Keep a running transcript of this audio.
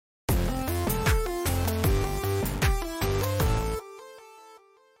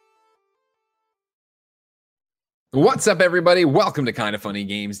What's up, everybody? Welcome to Kind of Funny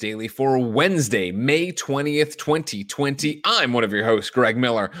Games Daily for Wednesday, May 20th, 2020. I'm one of your hosts, Greg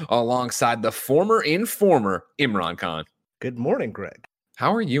Miller, alongside the former informer, Imran Khan. Good morning, Greg.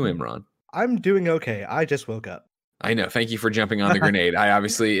 How are you, Imran? I'm doing okay. I just woke up. I know. Thank you for jumping on the grenade. I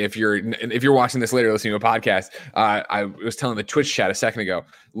obviously, if you're watching this later, listening to a podcast, I was telling the Twitch chat a second ago,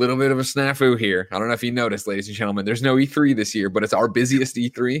 little bit of a snafu here. I don't know if you noticed, ladies and gentlemen, there's no E3 this year, but it's our busiest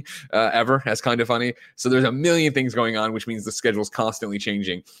E3 ever. That's kind of funny. So there's a million things going on, which means the schedule's constantly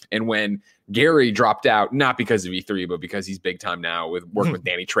changing. And when Gary dropped out, not because of E3, but because he's big time now with working with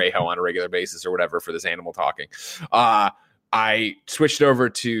Danny Trejo on a regular basis or whatever for this animal talking, I switched over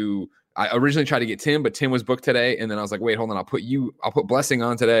to. I originally tried to get Tim, but Tim was booked today. And then I was like, wait, hold on. I'll put Blessing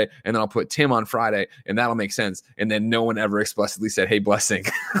on today. And then I'll put Tim on Friday. And that'll make sense. And then no one ever explicitly said, hey, Blessing,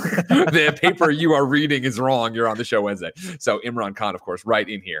 the paper you are reading is wrong. You're on the show Wednesday. So Imran Khan, of course, right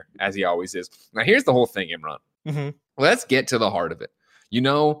in here, as he always is. Now, here's the whole thing, Imran. Mm-hmm. Let's get to the heart of it. You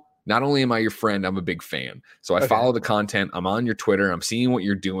know, not only am I your friend, I'm a big fan. So I follow the content. I'm on your Twitter. I'm seeing what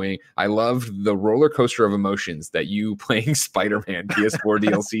you're doing. I love the roller coaster of emotions that you playing Spider-Man PS4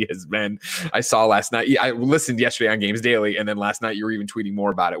 DLC has been. I saw last night. I listened yesterday on Games Daily, and then last night you were even tweeting more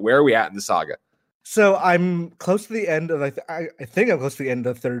about it. Where are we at in the saga? So I'm close to the end of, I think I'm close to the end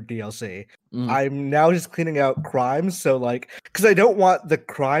of the third DLC. I'm now just cleaning out crimes. So because I don't want the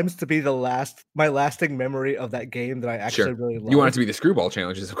crimes to be my lasting memory of that game that I actually really love. You want it to be the screwball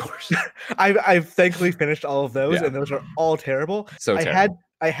challenges, of course. I've thankfully finished all of those, and those are all terrible. So terrible.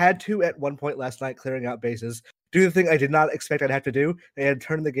 I had to at one point last night clearing out bases, do the thing I did not expect I'd have to do, and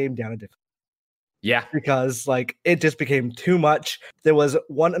turn the game down a different. Yeah. Because it just became too much. There was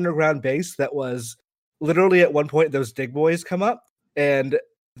one underground base that was literally at one point those dig boys come up and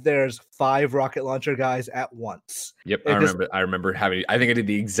there's 5 rocket launcher guys at once. Yep. I remember having, I think I did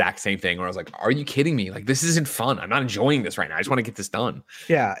the exact same thing where I was like, are you kidding me? Like, this isn't fun. I'm not enjoying this right now. I just want to get this done.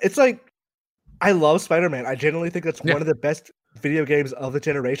 Yeah. It's like, I love Spider-Man. I genuinely think that's one of the best video games of the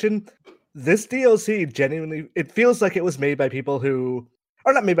generation. This DLC genuinely, it feels like it was made by people who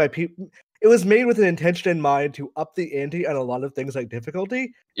are not made by people. It was made with an intention in mind to up the ante on a lot of things like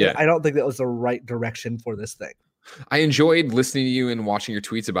difficulty. Yeah. I don't think that was the right direction for this thing. I enjoyed listening to you and watching your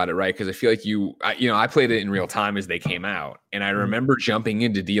tweets about it, right? Because I feel like I played it in real time as they came out. And I remember jumping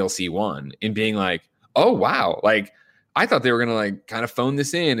into DLC 1 and being like, oh, wow. Like, I thought they were going to kind of phone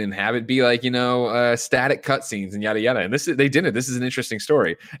this in and have it be static cutscenes and yada, yada. And they didn't. This is an interesting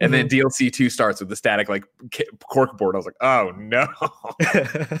story. And then DLC 2 starts with the static cork board. I was like, oh no.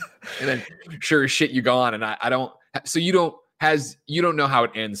 And then sure as shit, you go on and I don't. So you don't know how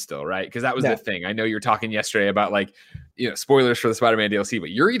it ends still, right? Because that was the thing. I know you were talking yesterday about spoilers for the Spider-Man DLC, but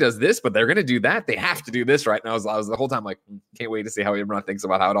Yuri does this, but they're going to do that. They have to do this, right? And I was the whole time like, can't wait to see how everyone thinks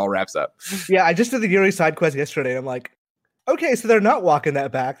about how it all wraps up. Yeah, I just did the Yuri side quest yesterday. And I'm like, okay, so they're not walking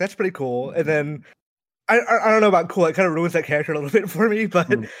that back. That's pretty cool. And then I don't know about cool. It kind of ruins that character a little bit for me, but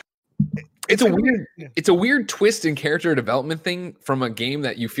it's a weird twist in character development thing from a game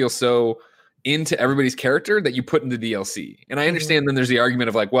that you feel so into everybody's character that you put into DLC. And I understand then there's the argument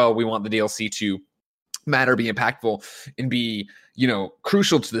of we want the DLC to matter, be impactful, and be,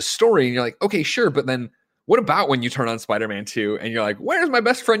 crucial to the story. And you're like, okay, sure. But then what about when you turn on Spider-Man 2 and you're like, where's my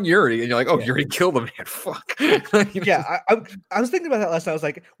best friend Yuri? And you're like, oh, Yuri killed him, man. Fuck. I was thinking about that last night. I was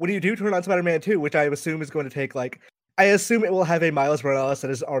like, when you do turn on Spider-Man 2, which I assume is going to take I assume it will have a Miles Morales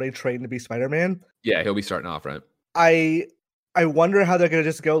that is already trained to be Spider-Man. Yeah, he'll be starting off, right? I wonder how they're going to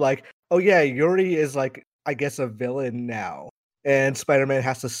just go oh yeah, Yuri is I guess a villain now. And Spider-Man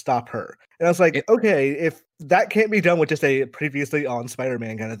has to stop her. And I was like, okay, if that can't be done with just a previously on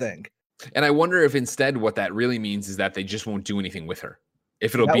Spider-Man kind of thing. And I wonder if instead what that really means is that they just won't do anything with her.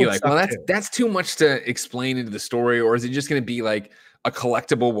 If it'll be that's too much to explain into the story, or is it just going to be a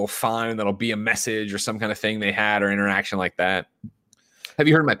collectible we'll find that'll be a message or some kind of thing they had or interaction like that? Have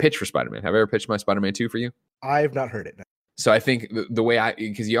you heard my pitch for Spider-Man? Have I ever pitched my Spider-Man 2 for you? I've not heard it. No. So I think the way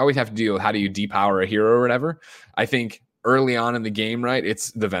because you always have to deal with how do you depower a hero or whatever. I think early on in the game, right,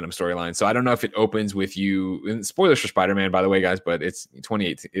 it's the Venom storyline. So I don't know if it opens with you, and spoilers for Spider-Man, by the way, guys, but it's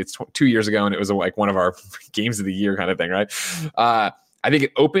 2 years ago, and it was one of our games of the year kind of thing, right? I think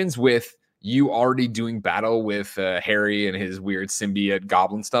it opens with you already doing battle with Harry and his weird symbiote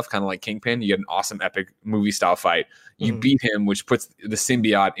goblin stuff, kind of like Kingpin. You get an awesome epic movie style fight. You beat him, which puts the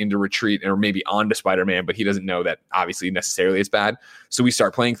symbiote into retreat or maybe onto Spider-Man, but he doesn't know that obviously necessarily it's bad. So we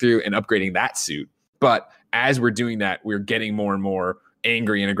start playing through and upgrading that suit. But as we're doing that, we're getting more and more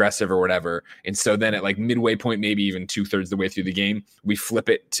angry and aggressive or whatever. And so then at midway point, maybe even 2/3 the way through the game, we flip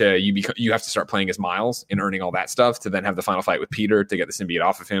it to you have to start playing as Miles and earning all that stuff to then have the final fight with Peter to get the symbiote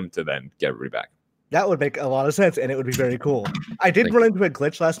off of him to then get everybody back. that would make a lot of sense, and it would be very cool. I did run into a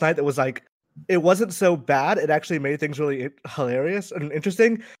glitch last night that was like, it wasn't so bad. It actually made things really hilarious and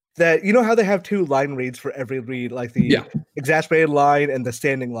interesting. That, you know how they have 2 line reads for every read, like the exasperated line and the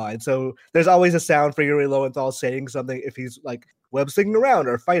standing line. So there's always a sound for Yuri Lowenthal saying something if he's like web slinging around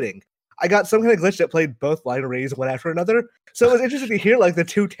or fighting. I got some kind of glitch that played both line reads one after another. So it was interesting to hear like the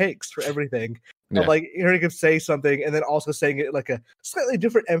 2 takes for everything. Of, like hearing him say something and then also saying it like a slightly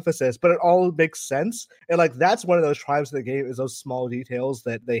different emphasis, but it all makes sense. And like that's one of those tribes in the game, is those small details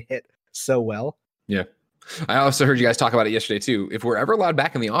that they hit so well. Yeah. I also heard you guys talk about it yesterday too. If we're ever allowed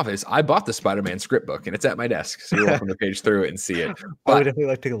back in the office, I bought the Spider-Man script book and it's at my desk. So you're welcome to page through it and see it. I would definitely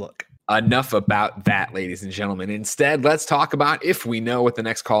like to take a look. Enough about that, ladies and gentlemen. Instead, let's talk about if we know what the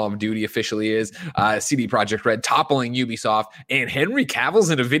next Call of Duty officially is. CD Projekt Red toppling Ubisoft, and Henry Cavill's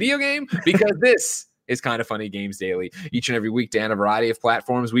in a video game, because this is Kinda Funny Games Daily. Each and every weekday on a variety of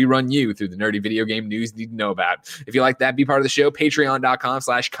platforms, we run you through the nerdy video game news you need to know about. If you like that, be part of the show.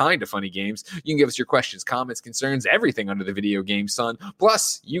 Patreon.com/kindafunnygames. You can give us your questions, comments, concerns, everything under the video game sun.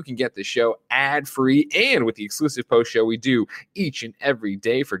 Plus, you can get the show ad-free and with the exclusive post show we do each and every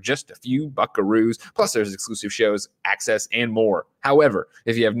day for just a few buckaroos. Plus, there's exclusive shows, access, and more. However,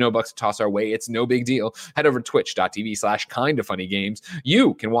 if you have no bucks to toss our way, it's no big deal. Head over to twitch.tv/kindafunnygames.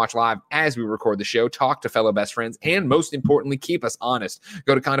 You can watch live as we record the show, talk to fellow best friends, and most importantly, keep us honest.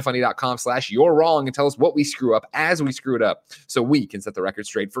 Go to kindafunny.com/you're wrong and tell us what we screw up as we screw it up, so we can set the record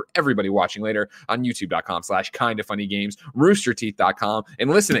straight for everybody watching later on youtube.com/kindafunnygames, roosterteeth.com,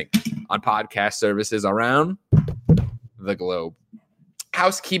 and listening on podcast services around the globe.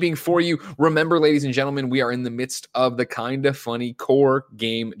 Housekeeping for you. Remember, ladies and gentlemen, we are in the midst of the Kinda Funny Core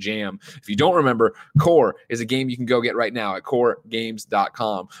Game Jam. If you don't remember, Core is a game you can go get right now at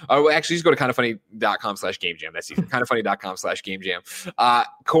coregames.com. Actually, just go to kindafunny.com/game jam. That's easy. kindafunny.com/game jam.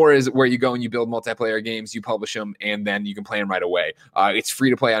 Core is where you go and you build multiplayer games, you publish them, and then you can play them right away. It's free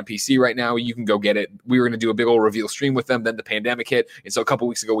to play on PC right now. You can go get it. We were going to do a big old reveal stream with them. Then the pandemic hit. And so a couple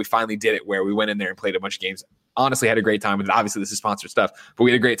weeks ago, we finally did it, where we went in there and played a bunch of games. Honestly, had a great time with it. Obviously, this is sponsored stuff, but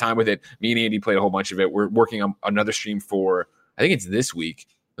we had a great time with it. Me and Andy played a whole bunch of it. We're working on another stream for, I think it's this week.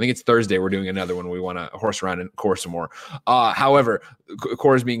 I think it's Thursday. We're doing another one. We want to horse around and Core some more. However,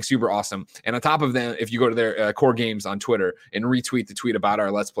 Core is being super awesome. And on top of that, if you go to their Core Games on Twitter and retweet the tweet about our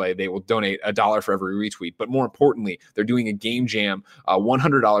Let's Play, they will donate $1 for every retweet. But more importantly, they're doing a game jam.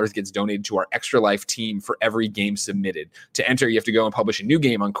 $100 gets donated to our Extra Life team for every game submitted. To enter, you have to go and publish a new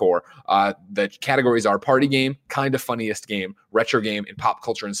game on Core. The categories are party game, Kinda Funniest game, retro game, and pop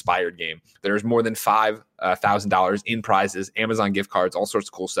culture inspired game. There's more than $5,000 in prizes, Amazon gift cards, all sorts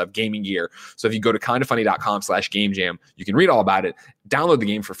of cool stuff, gaming gear. So if you go to kindafunny.com/game jam, you can read all about it. Download the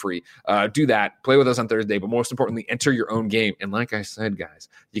game for free. Do that. Play with us on Thursday, but most importantly, enter your own game. And like I said, guys,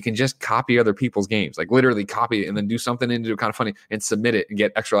 you can just copy other people's games, like literally copy it and then do something into Kinda Funny and submit it and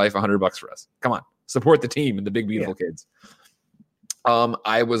get Extra Life $100 for us. Come on, support the team and the big beautiful kids.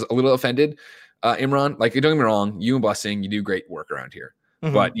 I was a little offended, Imran. Like, don't get me wrong, you and Blessing, you do great work around here.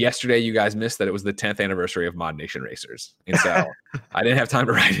 Mm-hmm. But yesterday, you guys missed that it was the 10th anniversary of Mod Nation Racers. And so I didn't have time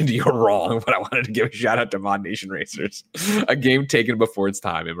to write into you're wrong, but I wanted to give a shout out to Mod Nation Racers, a game taken before its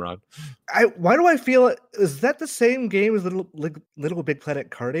time, Imran. Why do I feel, is that the same game as Little Big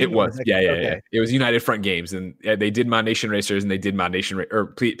Planet karting? It was. Yeah. It was United Front Games. And they did Mod Nation Racers and they did Mod Nation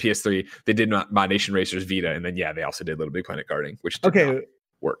or PS3. They did Mod Nation Racers Vita. And then, they also did Little Big Planet karting, which did not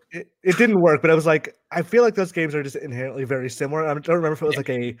work. It didn't work, but I was like, I feel like those games are just inherently very similar. I don't remember if it was like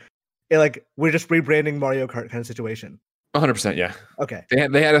we're just rebranding Mario Kart kind of situation. 100%, yeah. Okay.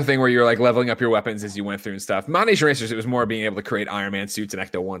 They had a thing where you're like leveling up your weapons as you went through and stuff. Mod Nation Racers, it was more being able to create Iron Man suits and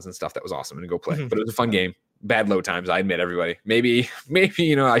Ecto ones and stuff. That was awesome and go play. Mm-hmm. But it was a fun game. Bad load times, I admit, everybody. Maybe I shouldn't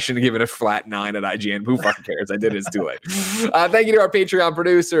have given it a flat 9 at IGN. Who fucking cares? I did it. It's too late. Thank you to our Patreon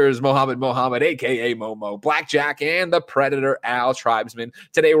producers, Mohammed, a.k.a. Momo, Blackjack, and the Predator, Al Tribesman.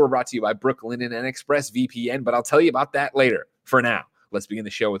 Today, we're brought to you by Brooklinen and ExpressVPN, but I'll tell you about that later. For now, let's begin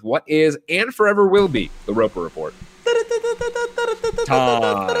the show with what is and forever will be the Roper Report.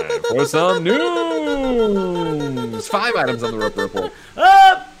 Time for some news. 5 items on the Roper Report.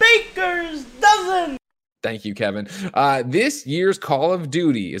 Baker's dozen. Thank you, Kevin. This year's Call of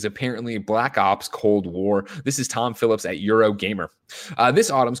Duty is apparently Black Ops Cold War. This is Tom Phillips at Eurogamer. This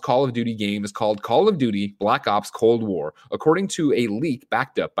autumn's Call of Duty game is called Call of Duty Black Ops Cold War, according to a leak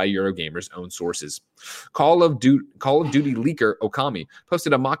backed up by Eurogamer's own sources. Call of Duty leaker Okami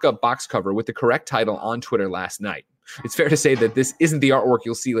posted a mock-up box cover with the correct title on Twitter last night. It's fair to say that this isn't the artwork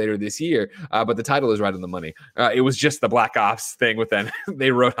you'll see later this year, but the title is right on the money. It was just the Black Ops thing with them.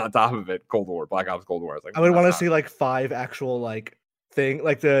 They wrote on top of it Cold War, Black Ops Cold War. I would want to see like 5 actual thing,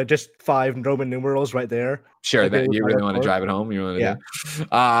 like the just 5 Roman numerals right there. Sure, Like that you really want to drive it home. You want to do.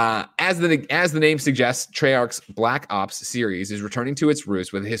 As the name suggests, Treyarch's Black Ops series is returning to its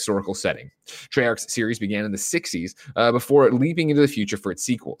roots with a historical setting. Treyarch's series began in the 60s before leaping into the future for its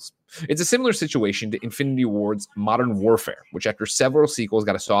sequels. It's a similar situation to Infinity Ward's Modern Warfare, which after several sequels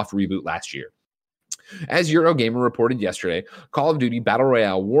got a soft reboot last year. As Eurogamer reported yesterday, Call of Duty Battle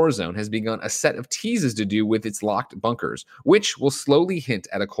Royale Warzone has begun a set of teases to do with its locked bunkers, which will slowly hint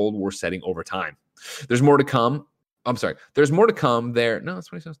at a Cold War setting over time. There's more to come. There's more to come there. No, that's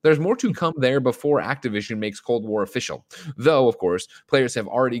what he says. There's more to come there before Activision makes Cold War official. Though, of course, players have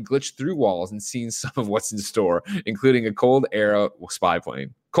already glitched through walls and seen some of what's in store, including a Cold War era spy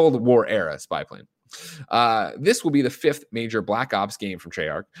plane. This will be the 5th major Black Ops game from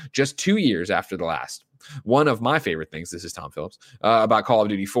Treyarch, just 2 years after the last. One of my favorite things, this is Tom Phillips, about Call of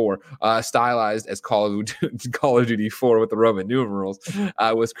Duty 4, stylized as Call of Duty 4 with the Roman numerals,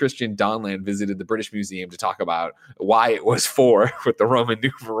 was Christian Donlan visited the British Museum to talk about why it was 4 with the Roman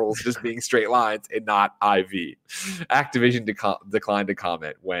numerals just being straight lines and not IV. Activision declined to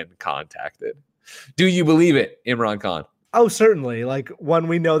comment when contacted. Do you believe it, Imran Khan? Oh, certainly. Like, when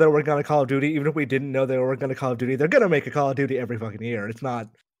we know that we're going to Call of Duty, even if we didn't know they were going to Call of Duty, they're going to make a Call of Duty every fucking year. It's not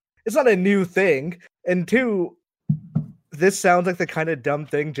a new thing. And 2, this sounds like the kind of dumb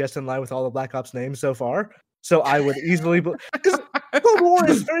thing just in line with all the Black Ops names so far. So I would easily because Cold War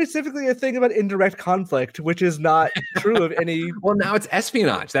is very specifically a thing about indirect conflict, which is not true of any. Well, now it's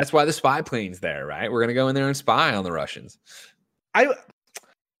espionage. That's why the spy plane's there, right? We're going to go in there and spy on the Russians. I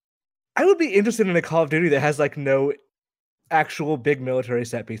would be interested in a Call of Duty that has like no actual big military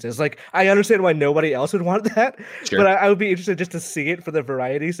set pieces. Like, I understand why nobody else would want that, sure, but I would be interested just to see it for the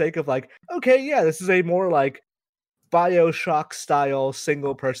variety's sake of like, okay, yeah, this is a more like BioShock style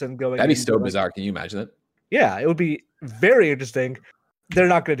single person going. That'd be so bizarre. Can you imagine it? Yeah, it would be very interesting. They're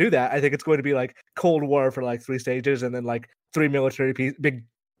not going to do that. I think it's going to be like Cold War for like 3 stages and then like 3 military big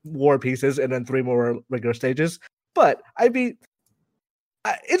war pieces and then 3 more regular stages. But it'll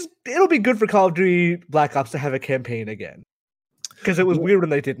be good for Call of Duty Black Ops to have a campaign again. Because it was weird when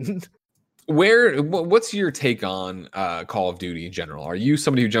they didn't. What's your take on Call of Duty in general? Are you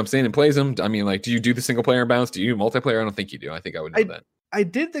somebody who jumps in and plays them? I mean, like, do you do the single player bounce? Do you multiplayer? I don't think you do. I think I would know that. I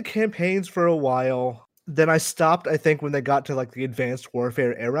did the campaigns for a while. Then I stopped, I think, when they got to like the Advanced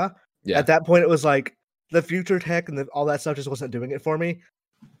Warfare era. Yeah. At that point, it was like the future tech and all that stuff just wasn't doing it for me.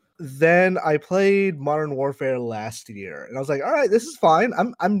 Then I played Modern Warfare last year. And I was like, all right, this is fine.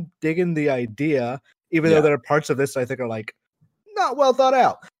 I'm digging the idea, even though there are parts of this I think are like, not well thought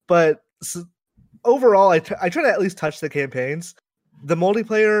out, but overall, I try to at least touch the campaigns. The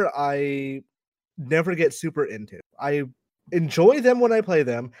multiplayer, I never get super into. I enjoy them when I play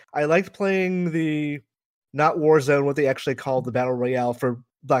them. I liked playing the not Warzone, what they actually called the Battle Royale for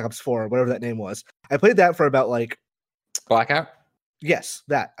Black Ops 4, whatever that name was. I played that for about like Blackout. Yes,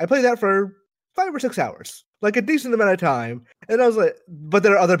 that I played that for 5 or 6 hours, like a decent amount of time. And I was like, but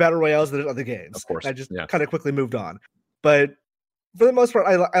there are other Battle Royales, there's other games. Of course, I just kind of quickly moved on, but. For the most part,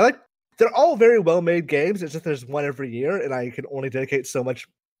 I like. They're all very well made games. It's just there's one every year, and I can only dedicate so much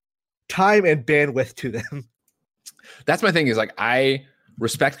time and bandwidth to them. That's my thing. Is like I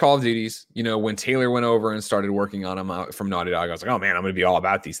respect Call of Duties. You know, when Taylor went over and started working on them from Naughty Dog, I was like, oh man, I'm going to be all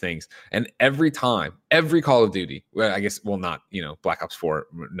about these things. And every time, every Call of Duty, well, I guess, well, not Black Ops 4,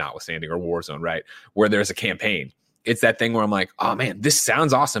 notwithstanding, or Warzone, right, where there's a campaign. It's that thing where I'm like, oh man, this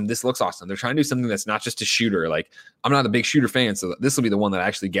sounds awesome. This looks awesome. They're trying to do something that's not just a shooter. Like, I'm not a big shooter fan, so this will be the one that I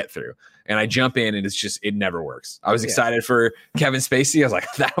actually get through. And I jump in and it never works. I was excited for Kevin Spacey. I was like,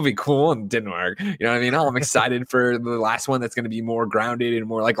 that'll be cool. And it didn't work. You know what I mean? I'm excited for the last one that's going to be more grounded and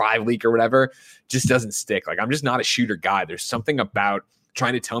more like Live Leak or whatever. Just doesn't stick. Like, I'm just not a shooter guy. There's something about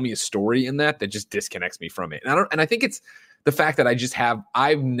trying to tell me a story in that just disconnects me from it. And I think it's the fact that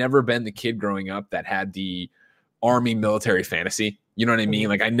I've never been the kid growing up that had the Army military fantasy. You know what I mean?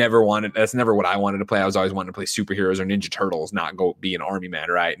 Like, that's never what I wanted to play. I was always wanting to play superheroes or Ninja Turtles, not go be an army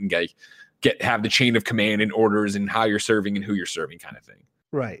man, right? And have the chain of command and orders and how you're serving and who you're serving kind of thing.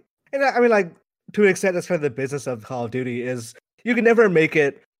 Right. And I mean, like, to an extent, that's kind of the business of Call of Duty is you can never make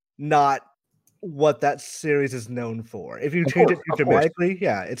it not what that series is known for. If you change it too dramatically,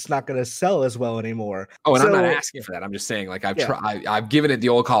 it's not going to sell as well anymore. Oh, and I'm not asking for that. I'm just saying, like, I've given it the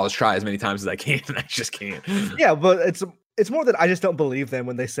old college try as many times as I can, and I just can't. Yeah, but it's more that I just don't believe them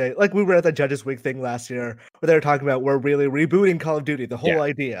when they say, like, we were at the Judges Week thing last year where they were talking about we're really rebooting Call of Duty, the whole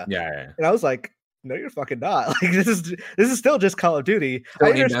idea. Yeah. And I was like, no, you're fucking not. Like, this is still just Call of Duty.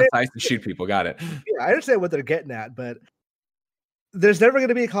 I understand and shoot people. Got it. Yeah, I understand what they're getting at, but there's never going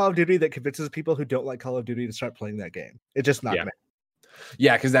to be a Call of Duty that convinces people who don't like Call of Duty to start playing that game. It's just not.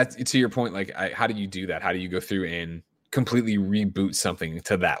 Yeah, because that's to your point. Like, how do you do that? How do you go through and completely reboot something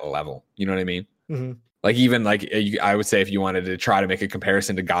to that level? You know what I mean? Mm-hmm. Like, even like I would say, if you wanted to try to make a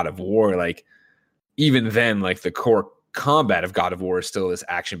comparison to God of War, like even then, like the core combat of God of War is still this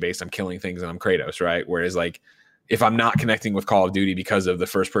action based. I'm killing things and I'm Kratos, right? Whereas like if I'm not connecting with Call of Duty because of the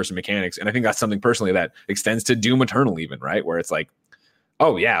first person mechanics, and I think that's something personally that extends to Doom Eternal, even, right? Where it's like,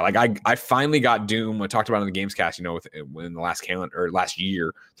 oh yeah, like I finally got Doom. I talked about it on the Gamescast, you know, within the last calendar or last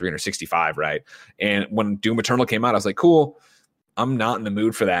year, 365, right? And when Doom Eternal came out, I was like, cool. I'm not in the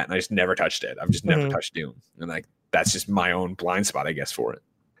mood for that, and I just never touched it. I've just never touched Doom, and like that's just my own blind spot, I guess, for it.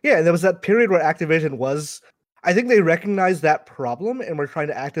 Yeah, and there was that period where Activision was. I think they recognized that problem and were trying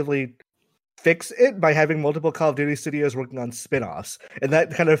to actively fix it by having multiple Call of Duty studios working on spin-offs, and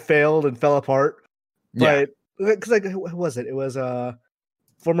that kind of failed and fell apart. But because like who was it? It was a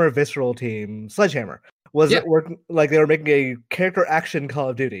former Visceral team, Sledgehammer. Was it working like they were making a character action Call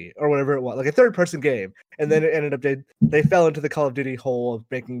of Duty or whatever it was, like a third-person game, and then it ended up they fell into the Call of Duty hole of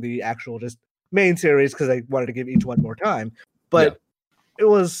making the actual just main series because they wanted to give each one more time. But it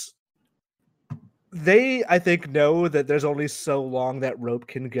was they, I think, know that there's only so long that rope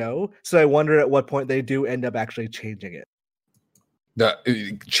can go. So I wonder at what point they do end up actually changing it.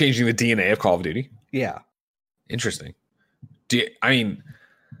 Changing the DNA of Call of Duty. Yeah, interesting. I mean,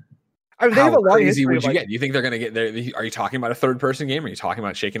 they have a long crazy would you get? Do you think they're going to get there? Are you talking about a third-person game? Are you talking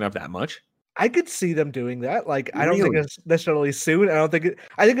about shaking up that much? I could see them doing that. Like, I don't think it's necessarily soon. I think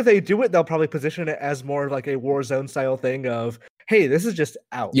if they do it, they'll probably position it as more like a Warzone style thing of, hey, this is just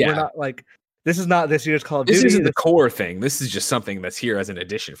out. Yeah. We're not like, this is not this year's Call of Duty. This isn't the core thing. This is just something that's here as an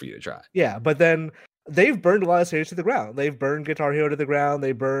addition for you to try. Yeah, but then they've burned a lot of series to the ground. They've burned Guitar Hero to the ground.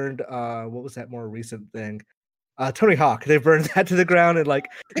 They burned, what was that more recent thing? Tony Hawk. They burned that to the ground, and like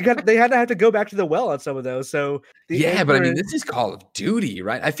they had to have to go back to the well on some of those. So but I mean, this is Call of Duty,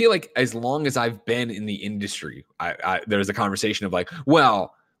 right? I feel like as long as I've been in the industry, there's a conversation of like,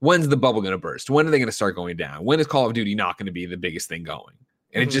 well, when's the bubble going to burst? When are they going to start going down? When is Call of Duty not going to be the biggest thing going?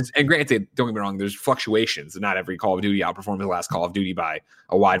 And it just, and granted, don't get me wrong, there's fluctuations. Not every Call of Duty outperforms the last Call of Duty by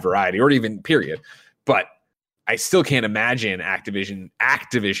a wide variety, or even period. But I still can't imagine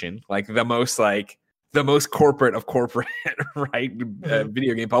Activision, like the most corporate of corporate, right?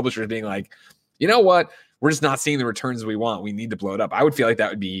 Video game publishers being like, you know what? We're just not seeing the returns we want. We need to blow it up. I would feel like that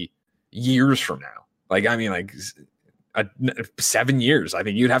would be years from now. Like, I mean, like 7 years. I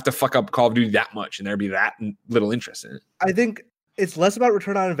think you'd have to fuck up Call of Duty that much, and there'd be that little interest in it. I think it's less about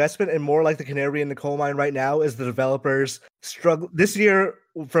return on investment and more like the canary in the coal mine right now is the developers struggle. This year,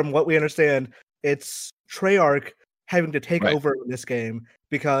 from what we understand, it's Treyarch having to take over this game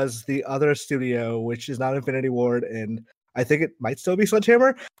because the other studio, which is not Infinity Ward, and I think it might still be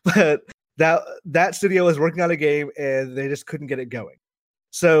Sledgehammer, but that studio is working on a game and they just couldn't get it going.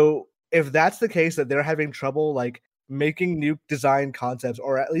 So if that's the case, that they're having trouble like making new design concepts,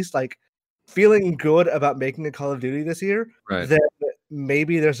 or at least like feeling good about making a Call of Duty this year, then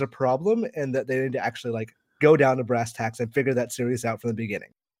maybe there's a problem and that they need to actually like go down to brass tacks and figure that series out from the beginning.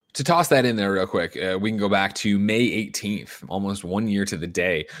 To toss that in there real quick, we can go back to May 18th, almost 1 year to the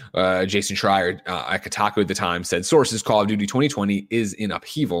day. Jason Schreier at Kotaku at the time said, sources, Call of Duty 2020 is in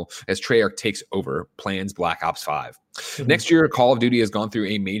upheaval as Treyarch takes over, plans Black Ops 5. Next year, Call of Duty has gone through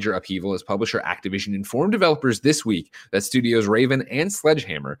a major upheaval as publisher Activision informed developers this week that studios Raven and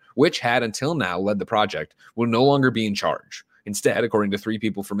Sledgehammer, which had until now led the project, will no longer be in charge. Instead, according to 3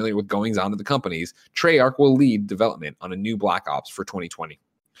 people familiar with goings-on of the companies, Treyarch will lead development on a new Black Ops for 2020.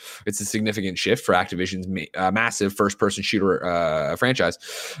 It's a significant shift for Activision's massive first-person shooter franchise,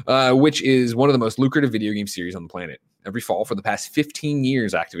 which is one of the most lucrative video game series on the planet. Every fall for the past 15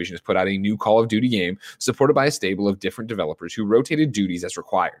 years, Activision has put out a new Call of Duty game supported by a stable of different developers who rotated duties as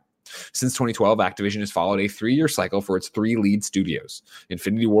required. Since 2012, Activision has followed a 3-year cycle for its 3 lead studios,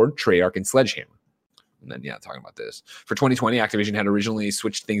 Infinity Ward, Treyarch, and Sledgehammer. And then, talking about this. For 2020, Activision had originally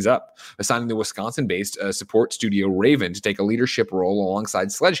switched things up, assigning the Wisconsin-based support studio Raven to take a leadership role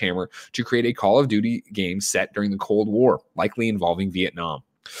alongside Sledgehammer to create a Call of Duty game set during the Cold War, likely involving Vietnam.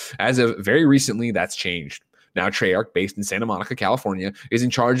 As of very recently, that's changed. Now Treyarch, based in Santa Monica, California, is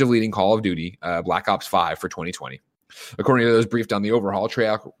in charge of leading Call of Duty Black Ops 5 for 2020. According to those briefed on the overhaul,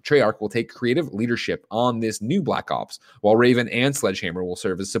 Treyarch will take creative leadership on this new Black Ops, while Raven and Sledgehammer will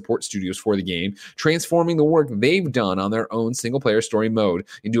serve as support studios for the game, transforming the work they've done on their own single-player story mode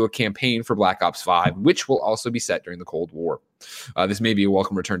into a campaign for Black Ops 5, which will also be set during the Cold War. This may be a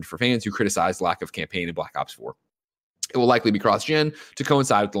welcome return for fans who criticized lack of campaign in Black Ops 4. It will likely be cross-gen to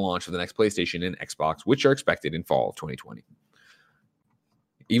coincide with the launch of the next PlayStation and Xbox, which are expected in fall of 2020.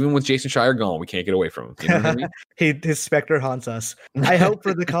 Even with Jason Schreier gone, we can't get away from him. You know what I mean? His specter haunts us. I hope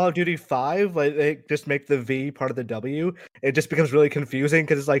for the Call of Duty 5, like they just make the V part of the W. It just becomes really confusing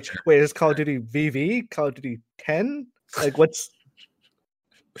because it's like, wait, is Call of Duty VV? Call of Duty 10? Like, what's?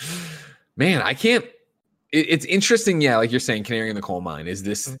 Man, I can't. It's interesting, yeah. Like you're saying, canary in the coal mine. Is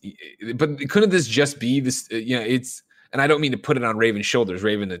this? But couldn't this just be this? It's. And I don't mean to put it on Raven's shoulders.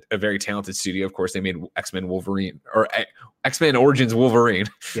 Raven, a very talented studio. Of course, they made X-Men Wolverine or X-Men Origins Wolverine.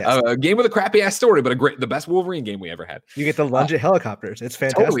 Yes. A game with a crappy ass story, but the best Wolverine game we ever had. You get to lunge at helicopters. It's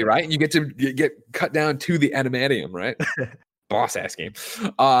fantastic. Totally, right? And you get to get cut down to the adamantium, right? Boss ass game.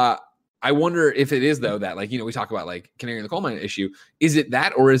 I wonder if it is though that like, we talk about like canary in the coal mine issue. Is it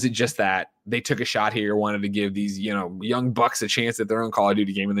that, or is it just that they took a shot here, wanted to give these, young bucks a chance at their own Call of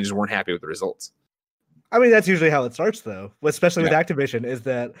Duty game and they just weren't happy with the results? I mean, that's usually how it starts, though, especially with Activision, is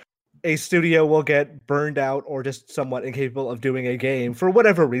that a studio will get burned out or just somewhat incapable of doing a game for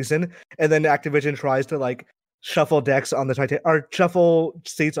whatever reason, and then Activision tries to like shuffle decks on the Titanic or shuffle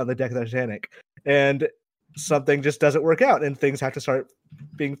seats on the deck of the Titanic, and something just doesn't work out, and things have to start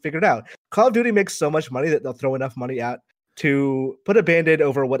being figured out. Call of Duty makes so much money that they'll throw enough money out to put a band-aid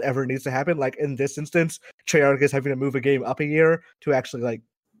over whatever needs to happen. Like in this instance, Treyarch is having to move a game up a year to actually like,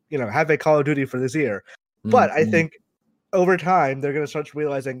 have a Call of Duty for this year. But I think over time, they're going to start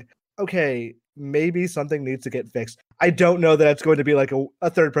realizing, okay, maybe something needs to get fixed. I don't know that it's going to be like a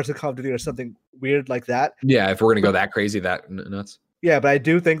third-person Call of Duty or something weird like that. Yeah, if we're going to go that crazy, that nuts. Yeah, but I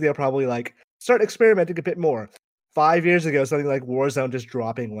do think they'll probably like start experimenting a bit more. 5 years ago, something like Warzone just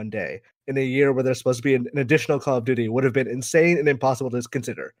dropping one day in a year where there's supposed to be an additional Call of Duty would have been insane and impossible to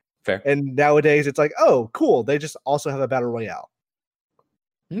consider. Fair. And nowadays, it's like, oh, cool. They just also have a Battle Royale.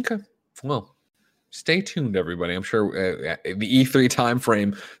 Okay. Well, stay tuned, everybody. I'm sure the E3 time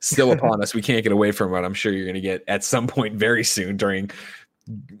frame still upon us. We can't get away from it. I'm sure you're going to get at some point very soon during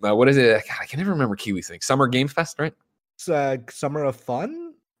what is it? God, I can never remember Keely's thing. Summer Game Fest, right? It's Summer of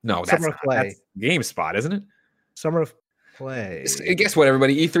Fun? No, Summer of Play. That's GameSpot, isn't it? Summer of Play. Guess what,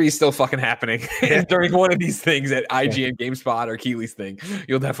 everybody? E3 is still fucking happening during one of these things at IGN, GameSpot, or Keely's thing.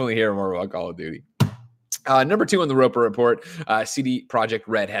 You'll definitely hear more about Call of Duty. Number 2 on the Roper Report, CD Projekt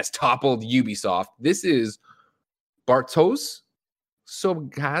Red has toppled Ubisoft. This is Bartosz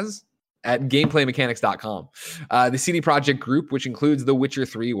Sobczak at GameplayMechanics.com. The CD Projekt Group, which includes The Witcher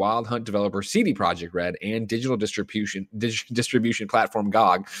 3 Wild Hunt developer CD Projekt Red and digital distribution platform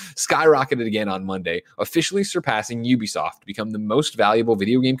GOG, skyrocketed again on Monday, officially surpassing Ubisoft to become the most valuable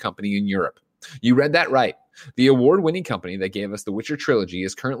video game company in Europe. You read that right. The award-winning company that gave us the Witcher trilogy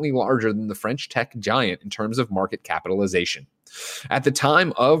is currently larger than the French tech giant in terms of market capitalization. At the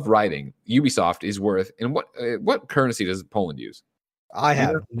time of writing, Ubisoft is worth, and what currency does Poland use? I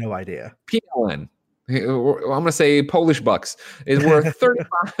have no idea. PLN. I'm going to say Polish bucks is worth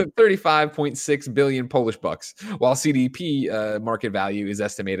 35.6 billion Polish bucks, while CDP market value is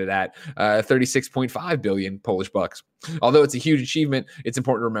estimated at 36.5 billion Polish bucks. Although it's a huge achievement, it's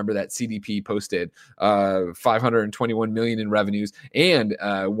important to remember that CDP posted 521 million in revenues and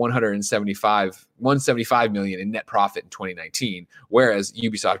 175 million in net profit in 2019, whereas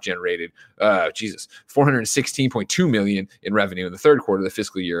Ubisoft generated 416.2 million in revenue in the third quarter of the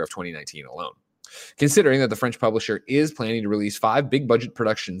fiscal year of 2019 alone. Considering that the French publisher is planning to release 5 big-budget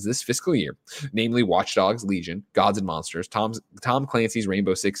productions this fiscal year, namely Watch Dogs Legion, Gods and Monsters, Tom Clancy's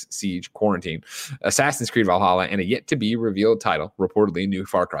Rainbow Six Siege Quarantine, Assassin's Creed Valhalla, and a yet-to-be-revealed title, reportedly a new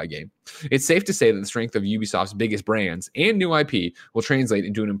Far Cry game, it's safe to say that the strength of Ubisoft's biggest brands and new IP will translate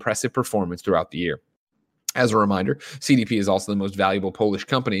into an impressive performance throughout the year. As a reminder, CDP is also the most valuable Polish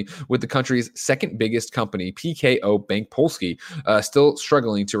company, with the country's second biggest company, PKO Bank Polski, still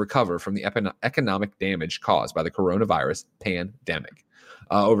struggling to recover from the economic damage caused by the coronavirus pandemic.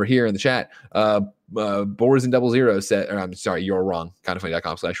 Over here in the chat, Boris000 said, I'm sorry, you're wrong.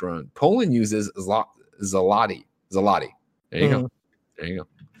 Kindoffunny.com/Ronan. Poland uses zloty. There you go. There you go.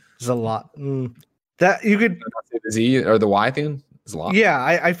 Zlot. That you could say the Z or the Y thing. Zlot. Yeah,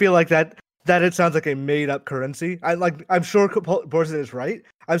 I feel like that it sounds like a made-up currency. I'm sure Boris is right.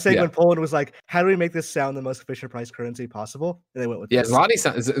 I'm saying when Poland was like, how do we make this sound the most Fisher-Price currency possible? And they went with this.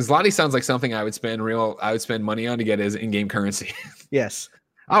 Zloty sounds like something I would spend money on to get as in-game currency. Yes.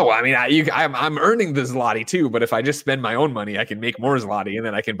 Oh, well, I mean, I'm earning the Zloty too, but if I just spend my own money, I can make more Zloty, and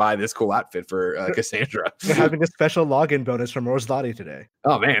then I can buy this cool outfit for Cassandra. They're having a special login bonus for more Zloty today.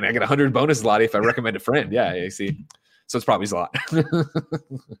 Oh man, I get 100 bonus Zloty if I recommend a friend. Yeah, you see. So it's probably Zlot.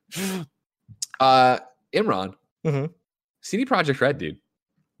 Imran, CD Projekt Red, dude,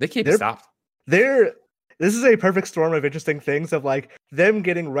 they can't be stopped. This is a perfect storm of interesting things of like them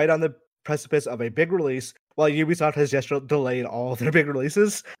getting right on the precipice of a big release, while Ubisoft has just delayed all of their big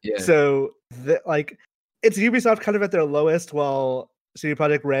releases. Yeah. So, it's Ubisoft kind of at their lowest, while CD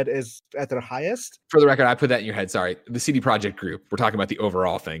Projekt Red is at their highest. For the record, I put that in your head. Sorry, the CD Projekt Group. We're talking about the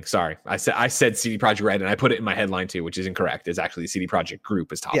overall thing. Sorry, I said CD Projekt Red, and I put it in my headline too, which is incorrect. It's actually CD Projekt Group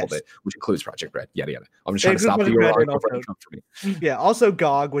has toppled it, which includes Project Red. Yada yada. I'm just trying to stop the URL before it comes for me. Yeah, also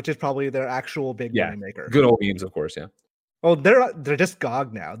GOG, which is probably their actual big money maker. Good old games, of course. Yeah. Oh, they're just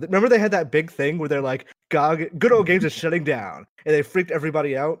GOG now. Remember they had that big thing where they're like, GOG, Good Old Games is shutting down, and they freaked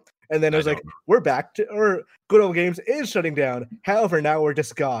everybody out. And then it was like, we're back to, or Good Old Games is shutting down. However, now we're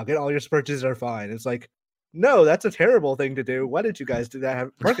just GOG, and all your purchases are fine. It's like, no, that's a terrible thing to do. Why did you guys do that?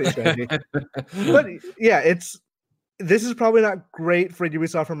 Have marketing strategy? But yeah, this is probably not great for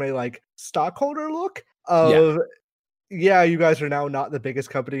Ubisoft from a like stockholder look of, you guys are now not the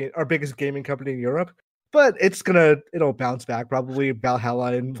biggest company or biggest gaming company in Europe. But it'll bounce back. Probably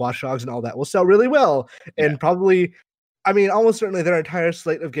Valhalla and Watch Dogs and all that will sell really well. And probably, I mean, almost certainly their entire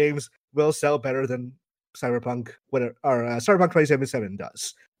slate of games will sell better than Cyberpunk, Cyberpunk 2077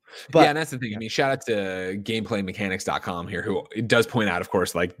 does. But, and that's the thing. I mean, shout out to GameplayMechanics.com here, who it does point out, of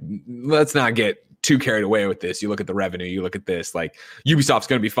course, like, let's not get too carried away with this. You look at the revenue, you look at this, like, Ubisoft's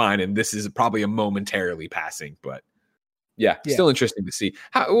going to be fine, and this is probably a momentarily passing, but still interesting to see.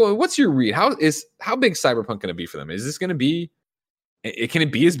 What's your read? How big Cyberpunk going to be for them? Is this going to be? Can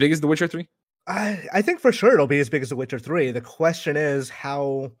it be as big as The Witcher 3? I think for sure it'll be as big as The Witcher 3. The question is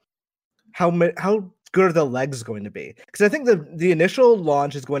how good are the legs going to be? Because I think the initial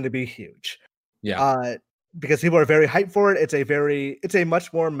launch is going to be huge. Yeah. Because people are very hyped for it. It's a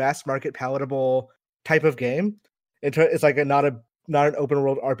much more mass market palatable type of game. It's like not an open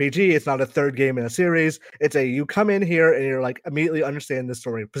world RPG. It's not a third game in a series. It's you come in here and you're like immediately understand the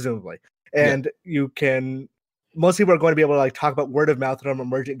story, presumably. And most people are going to be able to like talk about word of mouth from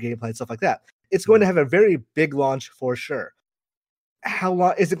emergent gameplay and stuff like that. It's going to have a very big launch for sure. How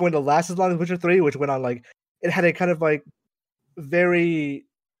long is it going to last as long as Witcher 3, which went on like it had a kind of like very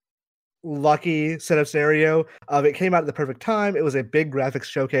lucky setup scenario of it came out at the perfect time. It was a big graphics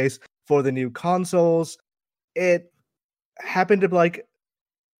showcase for the new consoles. It happened to like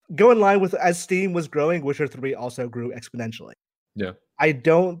go in line with as Steam was growing, Witcher 3 also grew exponentially. Yeah. I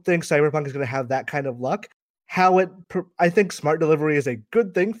don't think Cyberpunk is going to have that kind of luck. I think smart delivery is a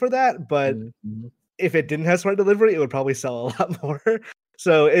good thing for that, but if it didn't have smart delivery, it would probably sell a lot more.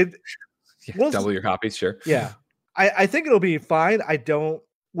 So double your copies, sure. Yeah. I think it'll be fine.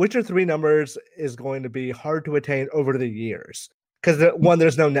 Witcher 3 numbers is going to be hard to attain over the years. Because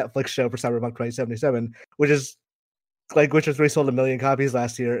there's no Netflix show for Cyberpunk 2077, which is like Witcher 3 sold 1 million copies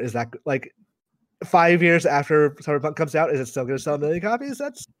last year. Is that like 5 years after Cyberpunk comes out, is it still going to sell 1 million copies?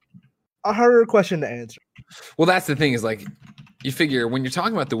 That's a harder question to answer. Well, that's the thing is like, you figure when you're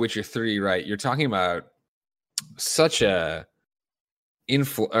talking about The Witcher 3, right? You're talking about such a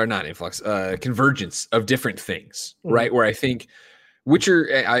convergence of different things, right? Where I think Witcher,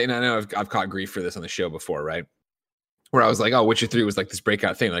 and I know I've caught grief for this on the show before, right? Where I was like, oh, Witcher 3 was like this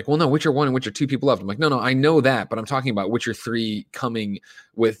breakout thing. Like, well, no, Witcher 1 and Witcher 2 people loved. I'm like, no, I know that, but I'm talking about Witcher 3 coming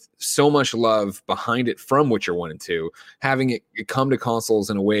with so much love behind it from Witcher 1 and 2, having it come to consoles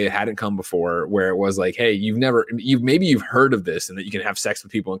in a way it hadn't come before, where it was like, hey, maybe you've heard of this and that you can have sex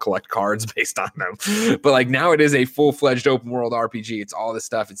with people and collect cards based on them. But like now it is a full-fledged open world RPG. It's all this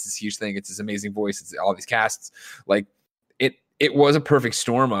stuff. It's this huge thing. It's this amazing voice. It's all these casts. Like it was a perfect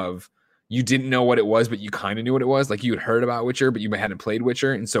storm of, you didn't know what it was, but you kind of knew what it was. Like you had heard about Witcher, but you hadn't played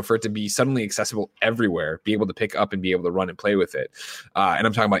Witcher. And so for it to be suddenly accessible everywhere, be able to pick up and be able to run and play with it. And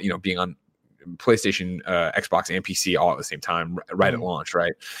I'm talking about, being on PlayStation, Xbox, and PC all at the same time, right at launch,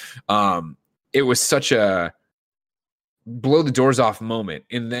 right? It was such a blow the doors off moment.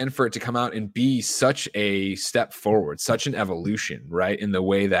 And then for it to come out and be such a step forward, such an evolution, right? In the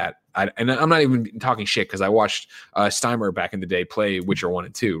way that and I'm not even talking shit because I watched Steimer back in the day play Witcher 1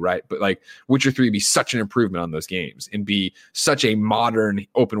 and 2, right? But like Witcher 3 be such an improvement on those games and be such a modern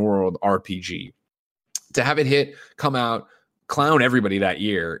open world RPG. To have it come out, clown everybody that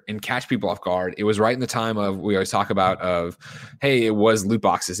year and catch people off guard. It was right in the time of, we always talk about of, hey, it was loot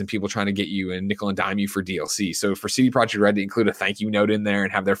boxes and people trying to get you and nickel and dime you for DLC. So for CD Projekt Red to include a thank you note in there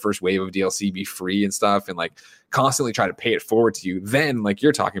and have their first wave of DLC be free and stuff and like constantly try to pay it forward to you. Then like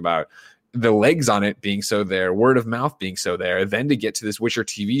you're talking about the legs on it being so there, word of mouth being so there, then to get to this Witcher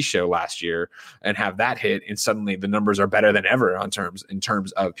TV show last year and have that hit and suddenly the numbers are better than ever in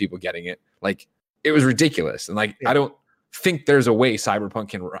terms of people getting it. Like it was ridiculous. And like, I don't think there's a way Cyberpunk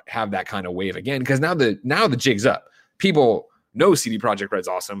can have that kind of wave again, because now the jig's up. People know CD Projekt Red's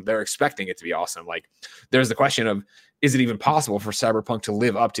awesome. They're expecting it to be awesome. Like there's the question of, is it even possible for Cyberpunk to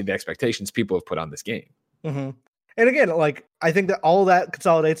live up to the expectations people have put on this game? Mm-hmm. And again, like, I think that all that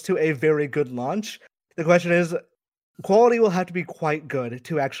consolidates to a very good launch. The question is, quality will have to be quite good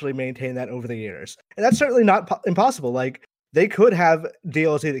to actually maintain that over the years. And that's certainly not impossible. Like, they could have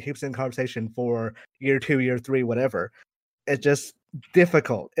DLC that keeps in conversation for year 2, year 3, whatever. It's just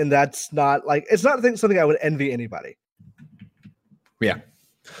difficult. And that's not, like, it's not something I would envy anybody. Yeah.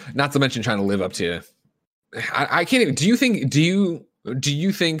 Not to mention trying to live up to, I can't even, do you think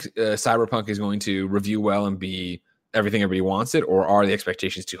Cyberpunk is going to review well and be everything everybody wants it, or are the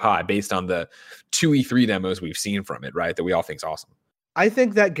expectations too high based on the 2 E3 demos we've seen from it, right? That we all think is awesome. I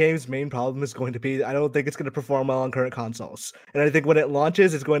think that game's main problem is going to be, I don't think it's going to perform well on current consoles. And I think when it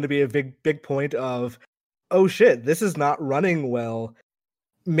launches, it's going to be a big point of, oh shit, this is not running well.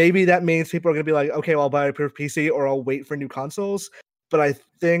 Maybe that means people are going to be like, okay, well, I'll buy a PC or I'll wait for new consoles. But I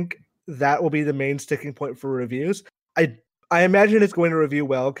think that will be the main sticking point for reviews. I imagine it's going to review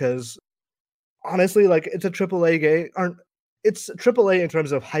well because honestly, like, it's a AAA game. It's AAA in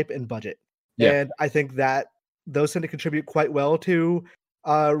terms of hype and budget. Yeah. And I think that those tend to contribute quite well to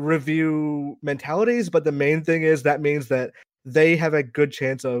review mentalities. But the main thing is that means that they have a good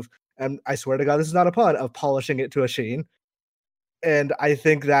chance of, and I swear to God, this is not a pun, of polishing it to a sheen. And I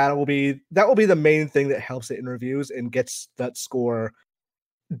think that will be the main thing that helps it in reviews and gets that score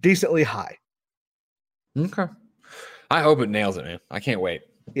decently high. Okay. I hope it nails it, man. I can't wait.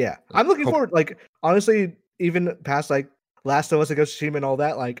 Yeah. I'm looking forward, like, honestly, even past like Last of Us, Ghost of Tsushima and all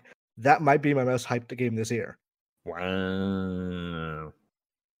that, like, that might be my most hyped game this year. Wow.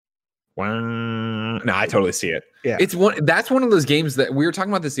 No, I totally see it. Yeah. That's one of those games that we were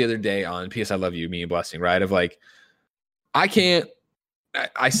talking about this the other day on PS I Love You, me and Blessing, right? Of like, I can't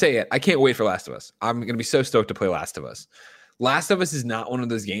wait for Last of Us. I'm going to be so stoked to play Last of Us. Last of Us is not one of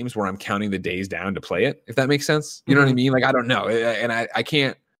those games where I'm counting the days down to play it, if that makes sense. You know what I mean? Like, I don't know. And I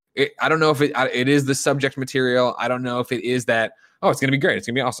can't, I don't know if it is the subject material. I don't know if it is that, oh, it's going to be great. It's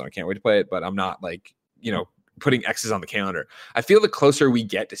going to be awesome. I can't wait to play it. But I'm not, like, putting X's on the calendar. I feel the closer we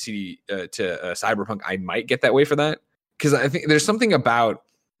get to Cyberpunk, I might get that way for that. Because I think there's something about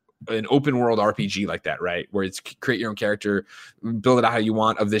an open world RPG like that, right? Where it's create your own character, build it out how you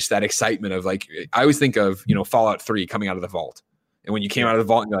want, of that excitement of, like, I always think of, Fallout 3 coming out of the vault. And when you came out of the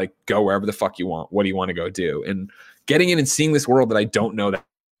vault and you're like, go wherever the fuck you want. What do you want to go do? And getting in and seeing this world that I don't know that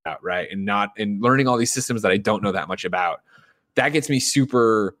about, right? And learning all these systems that I don't know that much about. That gets me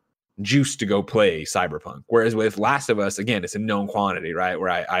super juiced to go play Cyberpunk. Whereas with Last of Us, again, it's a known quantity, right? Where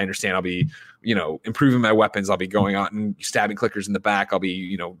I understand I'll be, improving my weapons. I'll be going out and stabbing clickers in the back. I'll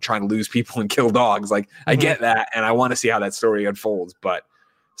be, trying to lose people and kill dogs. Like, I get that. And I want to see how that story unfolds. But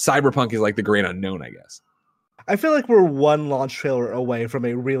Cyberpunk is like the great unknown, I guess. I feel like we're one launch trailer away from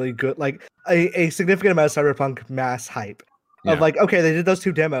a really good, like, a significant amount of Cyberpunk mass hype. Of like, okay, they did those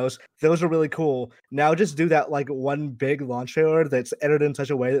 2 demos. Those are really cool. Now just do that, like, one big launch trailer that's edited in such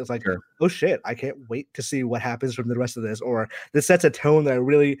a way that's like, oh shit, I can't wait to see what happens from the rest of this. Or this sets a tone that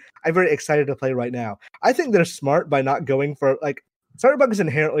I'm very excited to play right now. I think they're smart by not going for, like, Cyberpunk is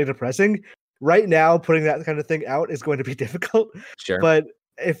inherently depressing. Right now, putting that kind of thing out is going to be difficult. Sure. But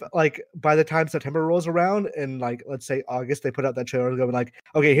if, like, by the time September rolls around and, like, let's say August, they put out that trailer going like,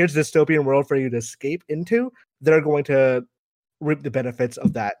 okay, here's a dystopian world for you to escape into, they're going to reap the benefits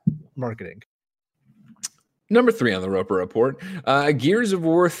of that marketing. Number 3 on the Roper Report, Gears of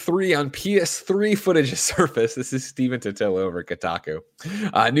War 3 on PS3 footage has surfaced. This is Steven Totilo over at Kotaku.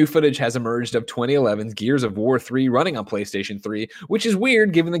 New footage has emerged of 2011's Gears of War 3 running on PlayStation 3, which is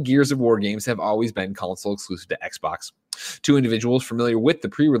weird given the Gears of War games have always been console exclusive to Xbox. 2 individuals familiar with the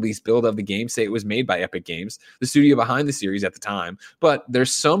pre-release build of the game say it was made by Epic Games, the studio behind the series at the time, but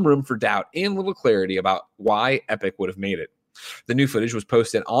there's some room for doubt and little clarity about why Epic would have made it. The new footage was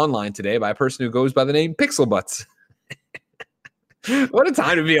posted online today by a person who goes by the name Pixelbutts. What a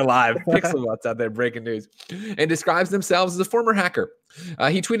time to be alive. Pixelbutts out there breaking news. And describes themselves as a former hacker.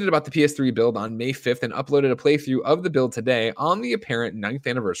 He tweeted about the PS3 build on May 5th and uploaded a playthrough of the build today on the apparent 9th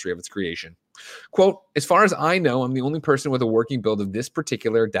anniversary of its creation. Quote, as far as I know, I'm the only person with a working build of this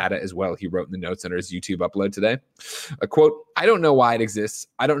particular data as well, he wrote in the notes under his YouTube upload today. Quote, I don't know why it exists.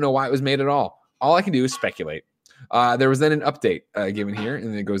 I don't know why it was made at all. All I can do is speculate. There was then an update given here,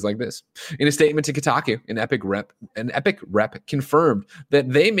 and it goes like this. In a statement to Kotaku, an Epic rep confirmed that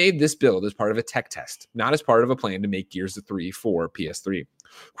they made this build as part of a tech test, not as part of a plan to make Gears of 3 for PS3.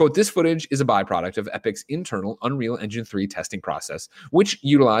 Quote, this footage is a byproduct of Epic's internal Unreal Engine 3 testing process, which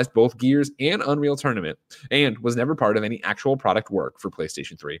utilized both Gears and Unreal Tournament, and was never part of any actual product work for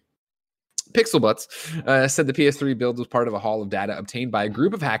PlayStation 3. Pixelbutts said the PS3 build was part of a haul of data obtained by a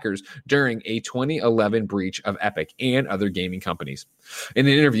group of hackers during a 2011 breach of Epic and other gaming companies. In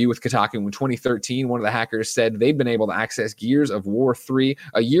an interview with Kotaku in 2013, one of the hackers said they'd been able to access Gears of War 3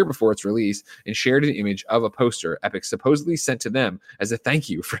 a year before its release and shared an image of a poster Epic supposedly sent to them as a thank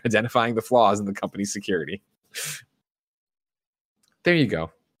you for identifying the flaws in the company's security. There you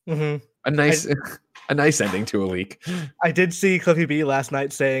go. Mm-hmm. A nice ending to a leak. I did see Cliffy B last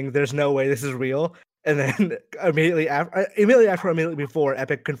night saying there's no way this is real. And then immediately before,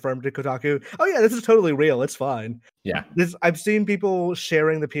 Epic confirmed to Kotaku, oh yeah, this is totally real. It's fine. Yeah. I've seen people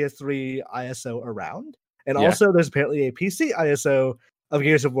sharing the PS3 ISO around. And also there's apparently a PC ISO of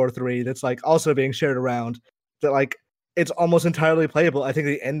Gears of War 3 that's like also being shared around that like it's almost entirely playable. I think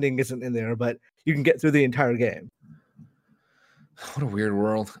the ending isn't in there, but you can get through the entire game. What a weird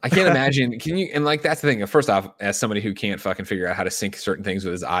world. I can't imagine. Can you? And like, that's the thing. First off, as somebody who can't fucking figure out how to sync certain things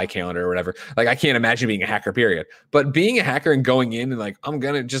with his iCalendar or whatever, like, I can't imagine being a hacker, period. But being a hacker and going in and like, I'm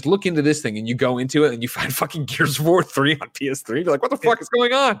going to just look into this thing, and you go into it and you find fucking Gears of War 3 on PS3. You're like, what the fuck is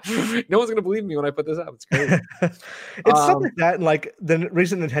going on? No one's going to believe me when I put this up. It's crazy. It's stuff like that. And like the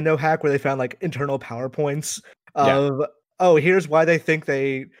recent Nintendo hack where they found like internal PowerPoints of, oh, here's why they think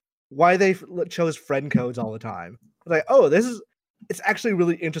why they chose friend codes all the time. Like, oh, it's actually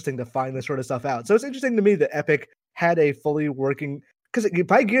really interesting to find this sort of stuff out. So it's interesting to me that Epic had a fully working, because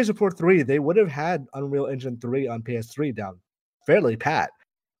by Gears of War 3, they would have had Unreal Engine 3 on PS3 down fairly pat.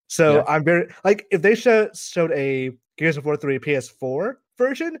 So I'm very, like, if they showed a Gears of War 3 PS4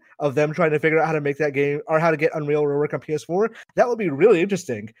 version of them trying to figure out how to make that game or how to get Unreal to work on PS4, that would be really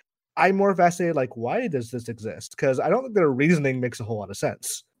interesting. I'm more fascinated, like, why does this exist? Because I don't think their reasoning makes a whole lot of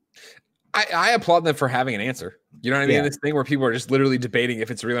sense. I applaud them for having an answer. You know what I mean? Yeah. This thing where people are just literally debating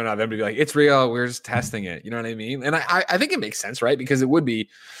if it's real or not. Them to be like, it's real. We're just testing it. You know what I mean? And I think it makes sense, right? Because it would be,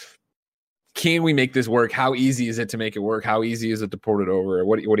 can we make this work? How easy is it to make it work? How easy is it to port it over?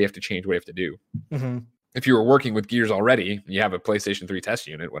 What do you have to change? What do you have to do? Mm-hmm. If you were working with Gears already, you have a PlayStation 3 test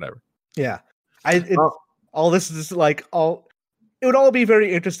unit, whatever. Yeah. All this is like it would all be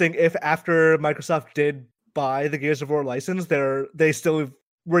very interesting if after Microsoft did buy the Gears of War license, they still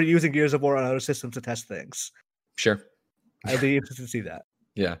we're using Gears of War on other systems to test things. Sure. I'd be interested to see that.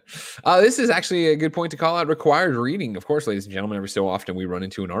 Yeah. This is actually a good point to call out required reading. Of course, ladies and gentlemen, every so often we run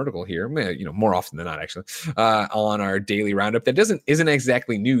into an article here, more often than not, actually, on our daily roundup that isn't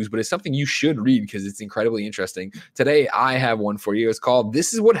exactly news, but it's something you should read because it's incredibly interesting. Today, I have one for you. It's called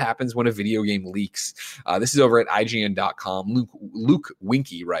 "This is What Happens When a Video Game Leaks." This is over at IGN.com. Luke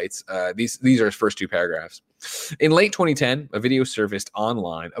Winkie writes, these are his first two paragraphs. In late 2010, a video surfaced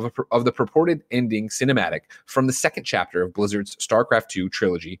online of the purported ending cinematic from the second chapter of Blizzard's StarCraft II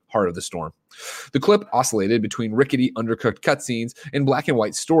trilogy, Heart of the Storm. The clip oscillated between rickety, undercooked cutscenes and black and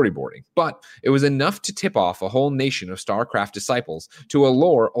white storyboarding, but it was enough to tip off a whole nation of StarCraft disciples to a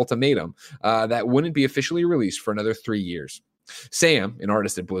lore ultimatum that wouldn't be officially released for another 3 years. Sam, an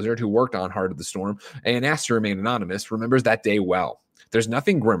artist at Blizzard who worked on Heart of the Storm and asked to remain anonymous, remembers that day well. There's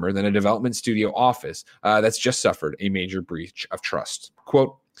nothing grimmer than a development studio office that's just suffered a major breach of trust.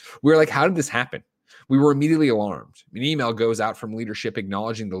 Quote, "We were like, how did this happen? We were immediately alarmed. An email goes out from leadership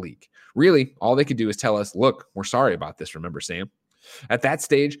acknowledging the leak. Really, all they could do is tell us, look, we're sorry about this, remember, Sam? At that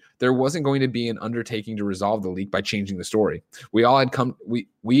stage, there wasn't going to be an undertaking to resolve the leak by changing the story. We all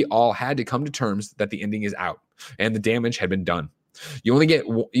had to come to terms that the ending is out and the damage had been done. You only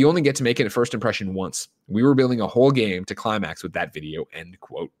get to make it a first impression once. We were building a whole game to climax with that video," end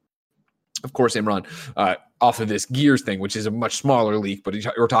quote. Of course, Imran, off of this Gears thing, which is a much smaller leak, but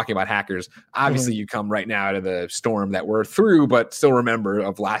we're talking about hackers. Obviously, you come right now out of the storm that we're through, but still remember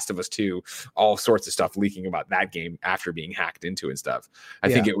of Last of Us 2, all sorts of stuff leaking about that game after being hacked into and stuff.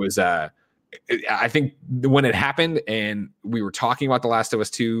 I think it was I think when it happened and we were talking about the Last of Us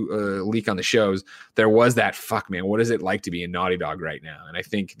 2 leak on the shows, there was that, fuck, man, what is it like to be in Naughty Dog right now? And I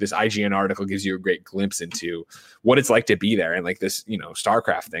think this IGN article gives you a great glimpse into what it's like to be there. And like this,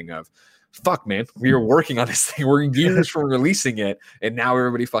 StarCraft thing of, fuck, man, we were working on this thing. We're years from releasing it. And now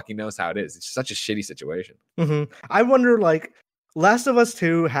everybody fucking knows how it is. It's such a shitty situation. Mm-hmm. I wonder, like, Last of Us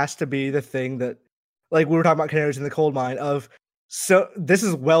 2 has to be the thing that, like, we were talking about canaries in the coal mine of, so this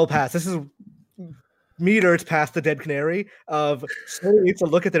is well past. This is meters past the dead canary of Sony needs to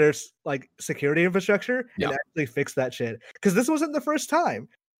look at their like security infrastructure and actually fix that shit. Because this wasn't the first time.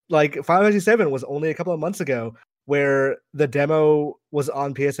 Like Final Fantasy 7 was only a couple of months ago where the demo was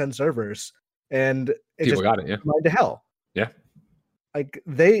on PSN servers and it people just got it, went to hell. Yeah. Like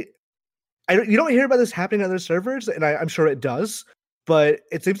you don't hear about this happening on other servers, and I'm sure it does, but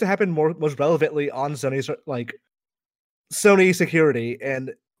it seems to happen most relevantly on Sony's like Sony security,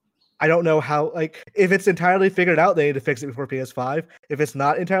 and I don't know how, like, if it's entirely figured out, they need to fix it before PS5. If it's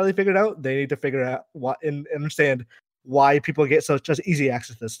not entirely figured out, they need to figure out what and understand why people get such easy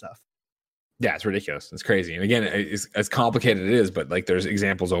access to this stuff. Yeah, it's ridiculous. It's crazy. And again, it's as complicated it is, but like there's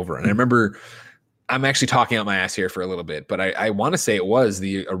examples over. And I remember, I'm actually talking out my ass here for a little bit, but I want to say it was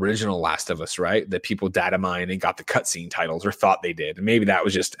the original Last of Us, right? That people data mined and got the cutscene titles, or thought they did. And maybe that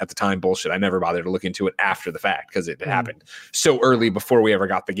was just at the time bullshit. I never bothered to look into it after the fact because it happened so early before we ever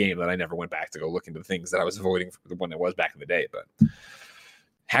got the game that I never went back to go look into the things that I was avoiding when it was back in the day. But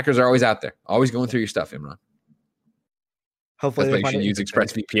hackers are always out there, always going through your stuff, Imran. Hopefully, that's why you should use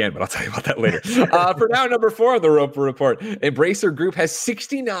ExpressVPN, but I'll tell you about that later. For now, number 4 on the Roper Report, Embracer Group has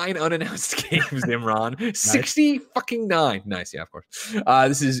 69 unannounced games, Imran. Nice. 60 fucking 9. Nice, yeah, of course.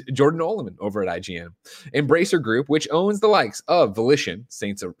 This is Jordan Oloman over at IGN. Embracer Group, which owns the likes of Volition,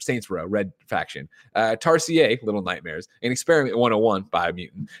 Saints Row, Red Faction, Tarsier, Little Nightmares, and Experiment 101,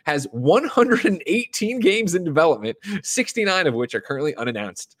 Biomutant, has 118 games in development, 69 of which are currently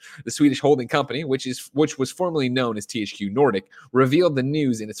unannounced. The Swedish holding company, which was formerly known as THQ Nordic, revealed the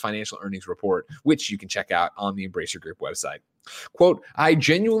news in its financial earnings report, which you can check out on the Embracer Group website. Quote, I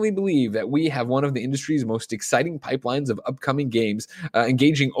genuinely believe that we have one of the industry's most exciting pipelines of upcoming games,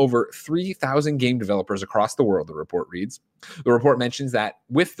 engaging over 3,000 game developers across the world, the report reads. The report mentions that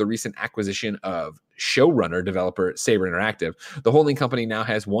with the recent acquisition of showrunner developer Saber Interactive, the holding company now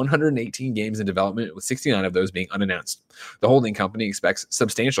has 118 games in development, with 69 of those being unannounced. The holding company expects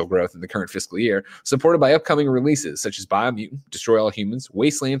substantial growth in the current fiscal year, supported by upcoming releases such as Biomutant, Destroy All Humans,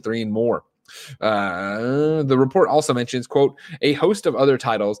 Wasteland 3, and more. The report also mentions, quote, a host of other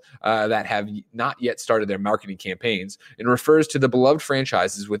titles that have not yet started their marketing campaigns, and refers to the beloved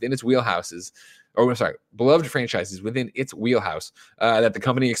franchises within its wheelhouse that the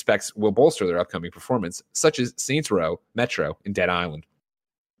company expects will bolster their upcoming performance, such as Saints Row, Metro, and Dead Island.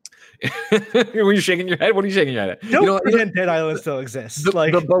 Were you shaking your head? What are you shaking your head at? Don't pretend Dead Island still exists.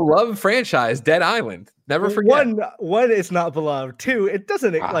 The beloved franchise, Dead Island. Never forget. One, it's not beloved. 2, it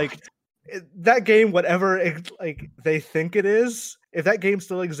doesn't that game, whatever they think it is, if that game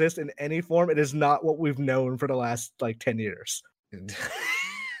still exists in any form, it is not what we've known for the last 10 years. It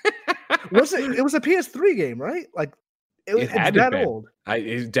was a PS3 game, right? It's that old.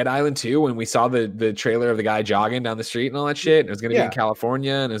 Dead Island 2, when we saw the trailer of the guy jogging down the street and all that shit, and it was going to be in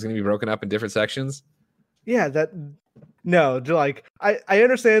California and it was going to be broken up in different sections. Yeah, I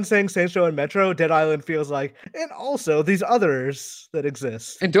understand saying Saints Row and Metro. Dead Island feels like, and also these others that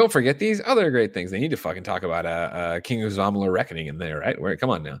exist. And don't forget these other great things. They need to fucking talk about King of Zamala Reckoning in there, right?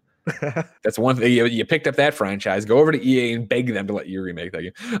 Come on now. That's one thing. You picked up that franchise. Go over to EA and beg them to let you remake that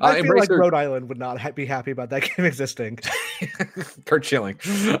game. I feel like Rhode Island would not be happy about that game existing. Kurt Schilling.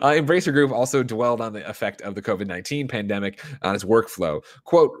 Embracer Group also dwelled on the effect of the COVID-19 pandemic on its workflow.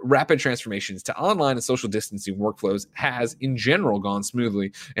 Quote, rapid transformations to online and social distancing workflows has, in general, gone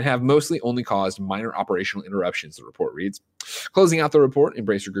smoothly and have mostly only caused minor operational interruptions, the report reads. Closing out the report,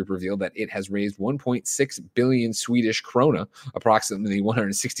 Embracer Group revealed that it has raised 1.6 billion Swedish krona, approximately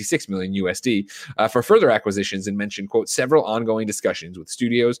 166 million USD, for further acquisitions, and mentioned, quote, several ongoing discussions with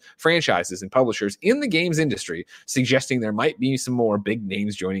studios, franchises, and publishers in the games industry, suggesting there might be some more big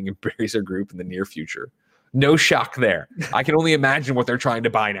names joining Embracer Group in the near future. No shock there. I can only imagine what they're trying to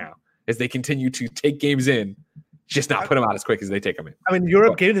buy now as they continue to take games in, just not put them out as quick as they take them in. I mean,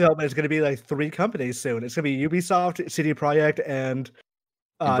 Europe game development is going to be 3 companies soon. It's going to be Ubisoft, CD Projekt, and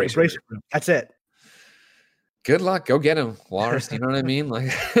Embracer Group. That's it. Good luck. Go get them, Lars. You know what I mean?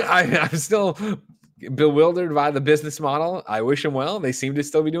 I'm still bewildered by the business model. I wish them well. They seem to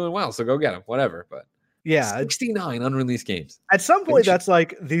still be doing well, so go get them. Whatever. But yeah, 69 unreleased games. At some point, that's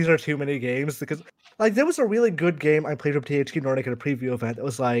these are too many games, because there was a really good game I played with THQ Nordic at a preview event. It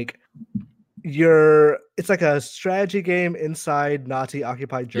was it's like a strategy game inside Nazi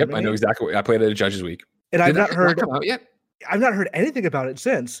occupied Germany. Yep, I know exactly. I played it at Judges Week, and I've not heard come out yet. I've not heard anything about it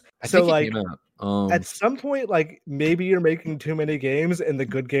since. At some point, maybe you're making too many games, and the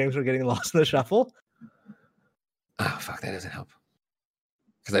good games are getting lost in the shuffle. Oh fuck, that doesn't help.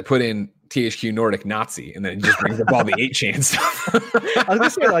 Because I put in THQ Nordic Nazi, and then it just brings up all the 8chan stuff. I was gonna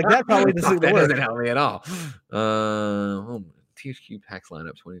say that probably doesn't work. That doesn't help me at all. THQ PAX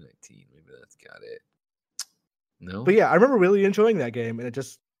lineup 2019. Maybe that's got it. No, but yeah, I remember really enjoying that game, and it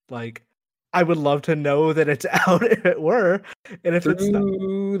just I would love to know that it's out if it were, and if it's not.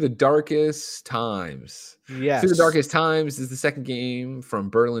 Through the Darkest Times. Yes, Through the Darkest Times is the second game from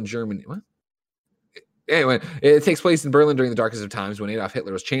Berlin, Germany. What? Anyway, it takes place in Berlin during the darkest of times when Adolf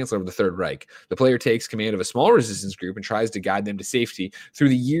Hitler was chancellor of the Third Reich. The player takes command of a small resistance group and tries to guide them to safety through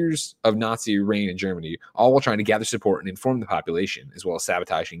the years of Nazi reign in Germany, all while trying to gather support and inform the population, as well as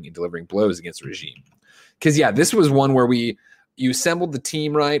sabotaging and delivering blows against the regime. Because, yeah, this was one where you assembled the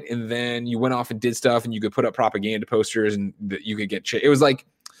team, right, and then you went off and did stuff, and you could put up propaganda posters, and you could get it was like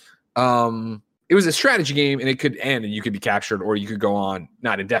it was a strategy game, and it could end, and you could be captured, or you could go on,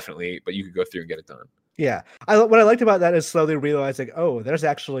 not indefinitely, but you could go through and get it done. Yeah. What I liked about that is slowly realizing, oh, there's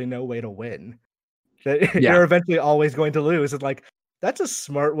actually no way to win. That you're eventually always going to lose. And like, that's a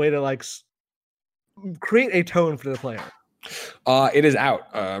smart way to like create a tone for the player. It is out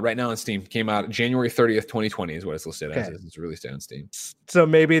right now on Steam. Came out January 30th, 2020 is what it's listed as. It's released on Steam. So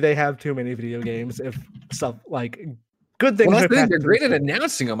maybe they have too many video games if stuff like good things. Well, they're great at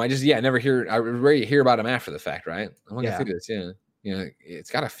announcing them. I never hear about them after the fact, right? I'm looking through this,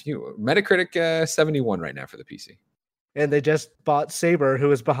 it's got a few. Metacritic 71 right now for the PC. And they just bought Saber,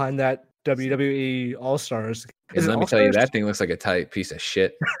 who is behind that WWE All-Stars. Let me tell you, that thing looks like a tight piece of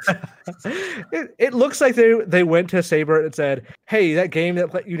shit. It looks like they went to Saber and said, hey, that game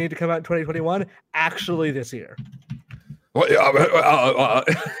that you need to come out in 2021, actually this year.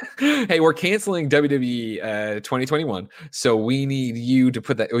 Hey, we're canceling WWE 2021, so we need you to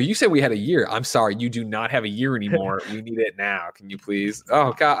put that. Well, you said we had a year. I'm sorry, you do not have a year anymore. We need it now. Can you please?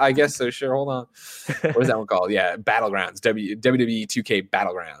 Oh God, I guess so. Sure, hold on. What is that one called? Yeah, Battlegrounds. WWE 2K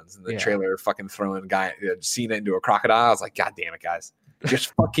Battlegrounds, and the trailer fucking throwing Cena into a crocodile. I was like, God damn it, guys.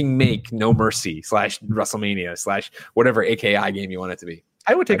 Just fucking make No Mercy / WrestleMania / whatever AKI game you want it to be.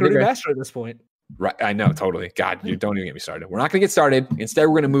 I would take a remaster at this point. Right, I know, totally. God, you don't even get me started. We're not going to get started. Instead,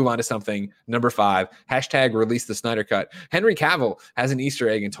 we're going to move on to something. Number 5, # release the Snyder Cut. Henry Cavill has an Easter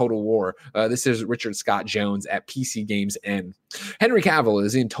egg in Total War. This is Richard Scott Jones at PC Games N. Henry Cavill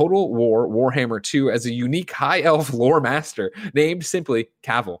is in Total War Warhammer 2 as a unique high elf lore master named simply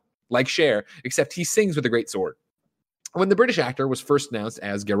Cavill, like Cher, except he sings with a great sword. When the British actor was first announced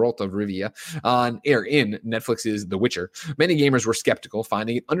as Geralt of Rivia on air in Netflix's The Witcher, many gamers were skeptical,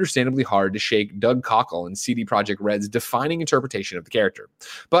 finding it understandably hard to shake Doug Cockle and CD Projekt Red's defining interpretation of the character.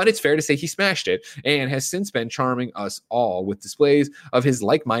 But it's fair to say he smashed it and has since been charming us all with displays of his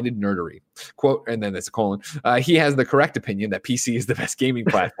like-minded nerdery. Quote, and then there's a colon, he has the correct opinion that PC is the best gaming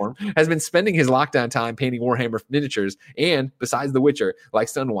platform, has been spending his lockdown time painting Warhammer miniatures, and, besides The Witcher,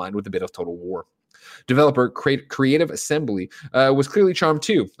 likes to unwind with a bit of Total War. Developer Creative Assembly was clearly charmed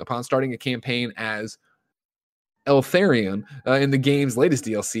too upon starting a campaign as Eltharion in the game's latest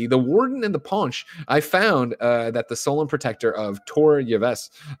DLC, The Warden and the Paunch. I found that the Solemn Protector of Tor Yves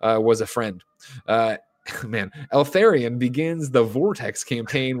was a friend. Eltharion begins the Vortex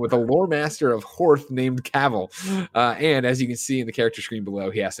campaign with a lore master of Horth named Cavill. And as you can see in the character screen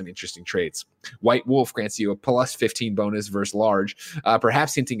below, he has some interesting traits. White Wolf grants you a plus 15 bonus versus large,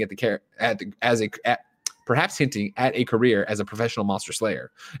 perhaps hinting at a career as a professional monster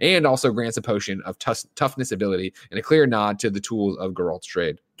slayer, and also grants a potion of toughness ability and a clear nod to the tools of Geralt's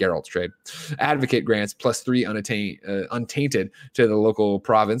trade. Advocate grants plus 3 untainted to the local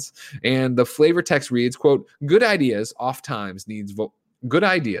province, and the flavor text reads, quote, good ideas oftentimes need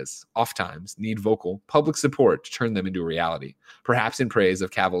vocal public support to turn them into a reality, perhaps in praise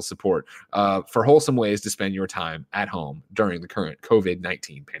of Cavill's support for wholesome ways to spend your time at home during the current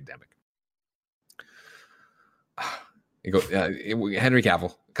COVID-19 pandemic. Henry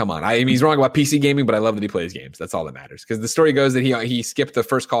Cavill, come on. I mean, he's wrong about PC gaming, but I love that he plays games. That's all that matters. Because the story goes that he skipped the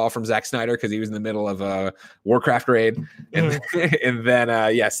first call from Zack Snyder because he was in the middle of a Warcraft raid, and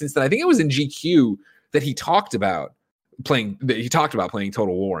then since then I think it was in GQ that he talked about playing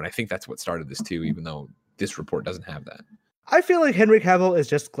Total War, and I think that's what started this too. Even though this report doesn't have that. I feel like Henry Cavill is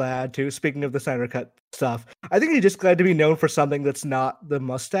just glad to. Speaking of the Snyder Cut stuff, I think he's just glad to be known for something that's not the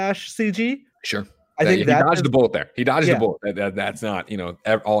mustache CG. Sure. I think he dodged the bullet there. He dodged the bullet. That's not,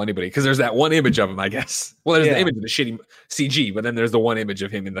 all anybody, because there's that one image of him, I guess. Well, there's the image of the shitty CG, but then there's the one image of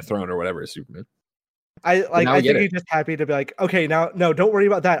him in the throne or whatever is Superman. I think he's just happy to be like, okay, now, no, don't worry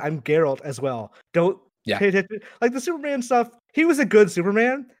about that. I'm Geralt as well. Don't pay attention. Like the Superman stuff, he was a good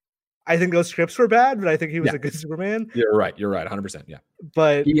Superman. I think those scripts were bad, but I think he was a good Superman. You're right. 100%. Yeah.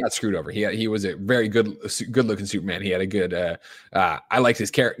 But he got screwed over. He was a very good looking Superman. He had a good, I liked his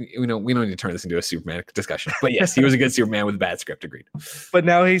character. We don't need to turn this into a Superman discussion, but yes, he was a good Superman with a bad script. Agreed. But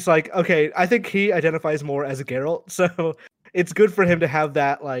now he's like, okay, I think he identifies more as a Geralt. So it's good for him to have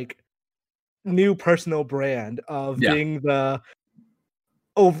that like new personal brand of being the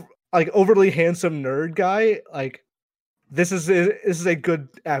overly handsome nerd guy. Like, this is a good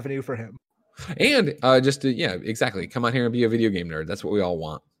avenue for him. And exactly. Come on here and be a video game nerd. That's what we all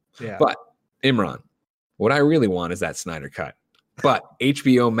want. Yeah. But Imran, What I really want is that Snyder Cut. But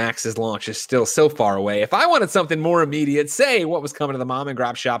HBO Max's launch is still so far away. If I wanted something more immediate, say what was coming to the mom and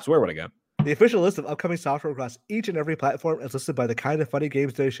grab shops, where would I go? The official list of upcoming software across each and every platform is listed by the Kind of Funny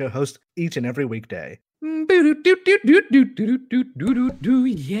Games Day show host each and every weekday. Yeah.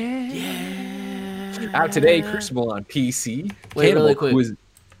 Out today, Crucible on PC. Wait, really quick.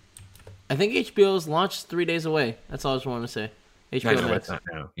 I think HBO's launched 3 days away. That's all I just wanted to say. HBO Max. It's not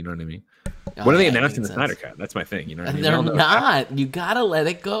now. You know what I mean? When are they announcing the Snyder Cut? That's my thing. You know what I mean? They're not. You gotta let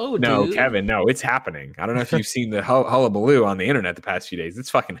it go, dude. No, Kevin, no, it's happening. I don't know if you've seen the hullabaloo on the internet the past few days. It's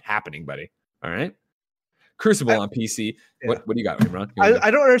fucking happening, buddy. All right? Crucible on PC. Yeah. What do you got, Imran? I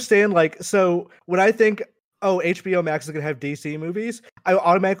don't understand. Like, so when I think, HBO Max is going to have DC movies, I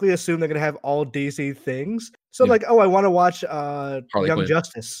automatically assume they're going to have all DC things. So, like, I want to watch Young Quinn.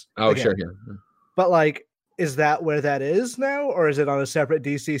 Justice. Oh, again. sure. Yeah. But, like, is that where that is now? Or is it on a separate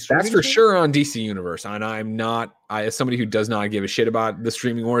DC streaming? That's for sure on DC Universe. And as somebody who does not give a shit about the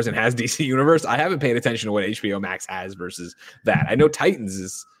streaming wars and has DC Universe, I haven't paid attention to what HBO Max has versus that. I know Titans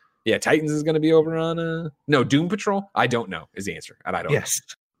is going to be over on Doom Patrol. I don't know is the answer. And I don't know.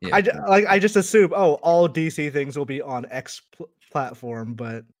 Yeah. I just assume, all DC things will be on X platform,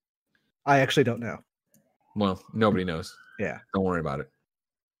 but I actually don't know. Well, nobody knows. Yeah. Don't worry about it.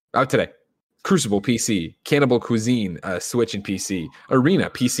 Out today. Crucible PC, Cannibal Cuisine, Switch and PC, Arena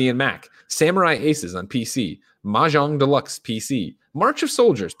PC and Mac, Samurai Aces on PC, Mahjong Deluxe PC, March of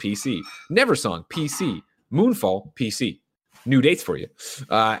Soldiers PC, Neversong PC, Moonfall PC. New dates for you.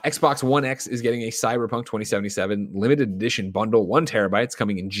 Xbox One X is getting a Cyberpunk 2077 limited edition bundle, 1 terabyte. It's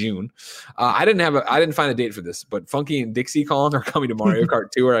coming in June. I didn't find a date for this, but Funky and Dixie Kong are coming to Mario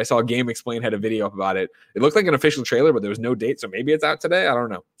Kart Tour. I saw Game Explain had a video up about it. It looked like an official trailer, but there was no date, so maybe it's out today. I don't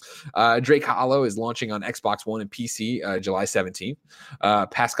know. Drake Hollow is launching on Xbox One and PC July 17th.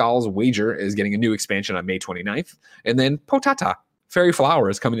 Pascal's Wager is getting a new expansion on May 29th. And then Potata Fairy Flower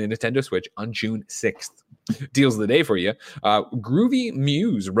is coming to Nintendo Switch on June 6th. Deals of the day for you. Groovy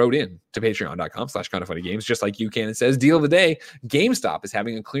Muse wrote in to patreon.com/kindoffunnygames, just like you can. It says, deal of the day, GameStop is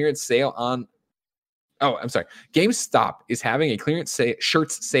having a clearance sale on... Oh, I'm sorry. GameStop is having a clearance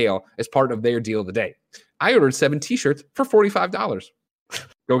shirts sale as part of their deal of the day. I ordered 7 t-shirts for $45.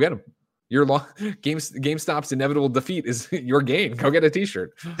 Go get them. GameStop's inevitable defeat is your gain. Go get a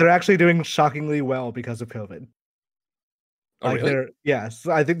t-shirt. They're actually doing shockingly well because of COVID. Oh, really? Yes,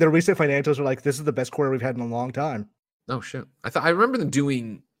 I think their recent financials were like, this is the best quarter we've had in a long time. Oh shit! I remember them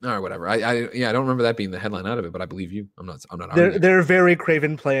doing. All right, whatever. I don't remember that being the headline out of it, but I believe you. I'm not. Their very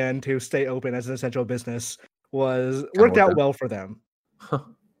craven plan to stay open as an essential business worked out well for them.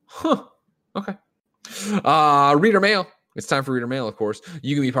 Okay. Reader mail. It's time for Reader Mail, of course.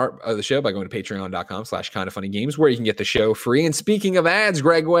 You can be part of the show by going to patreon.com/kindoffunnygames, where you can get the show free. And speaking of ads,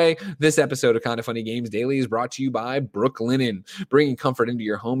 Gregway, this episode of Kind of Funny Games Daily is brought to you by Brooklinen. Bringing comfort into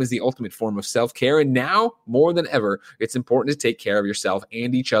your home is the ultimate form of self-care. And now, more than ever, it's important to take care of yourself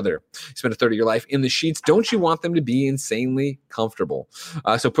and each other. Spend a third of your life in the sheets. Don't you want them to be insanely comfortable?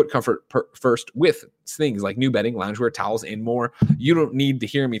 So put comfort first with things like new bedding, loungewear, towels, and more. You don't need to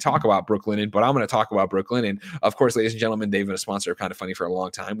hear me talk about Brooklinen, but I'm going to talk about Brooklinen. Of course, ladies and gentlemen, they've been a sponsor of Kind of Funny for a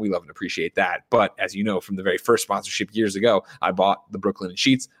long time. We love and appreciate that. But as you know, from the very first sponsorship years ago, I bought the Brooklinen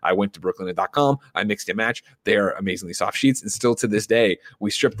sheets. I went to brooklinen.com. I mixed and matched. They're amazingly soft sheets. And still to this day,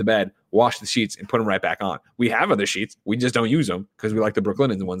 we strip the bed, wash the sheets, and put them right back on. We have other sheets. We just don't use them because we like the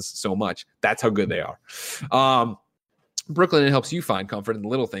Brooklinen ones so much. That's how good they are. Brooklinen helps you find comfort in the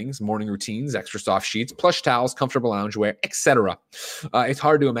little things, morning routines, extra soft sheets, plush towels, comfortable loungewear, etc. It's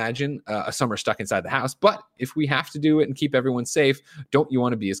hard to imagine a summer stuck inside the house, but if we have to do it and keep everyone safe, don't you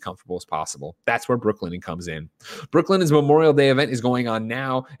want to be as comfortable as possible? That's where Brooklinen comes in. Brooklinen's Memorial Day event is going on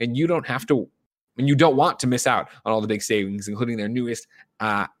now, and you don't want to miss out on all the big savings, including their newest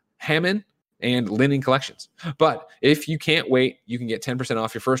Hammond and linen collections. But if you can't wait, you can get 10%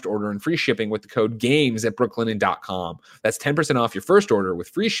 off your first order and free shipping with the code GAMES at brooklinen.com. That's 10% off your first order with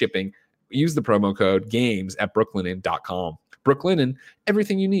free shipping. Use the promo code GAMES at brooklinen.com. Brooklinen,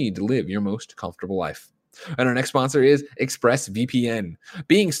 everything you need to live your most comfortable life. And our next sponsor is ExpressVPN.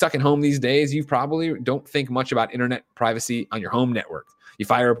 Being stuck at home these days, you probably don't think much about internet privacy on your home network. You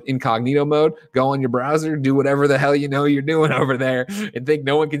fire up incognito mode, go on your browser, do whatever the hell you know you're doing over there, and think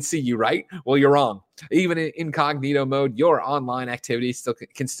no one can see you, right? Well, you're wrong. Even in incognito mode, your online activity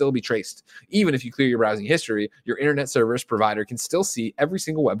can still be traced. Even if you clear your browsing history, your internet service provider can still see every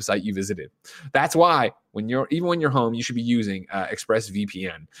single website you visited. That's why even when you're home, you should be using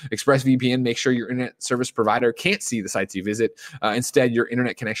ExpressVPN. ExpressVPN makes sure your internet service provider can't see the sites you visit. Instead, your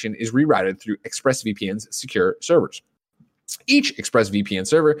internet connection is rerouted through ExpressVPN's secure servers. Each ExpressVPN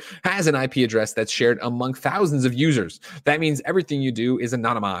server has an IP address that's shared among thousands of users. That means everything you do is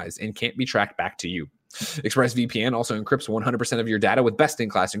anonymized and can't be tracked back to you. ExpressVPN also encrypts 100% of your data with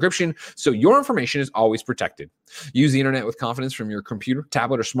best-in-class encryption, so your information is always protected. Use the internet with confidence from your computer,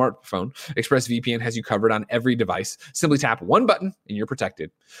 tablet, or smartphone. ExpressVPN has you covered on every device. Simply tap one button and you're protected.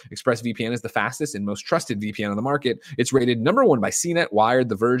 ExpressVPN is the fastest and most trusted VPN on the market. It's rated #1 by CNET, Wired,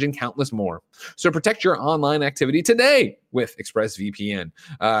 The Verge, and countless more. So protect your online activity today with ExpressVPN.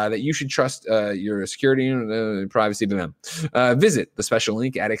 That you should trust your security and privacy to them. Visit the special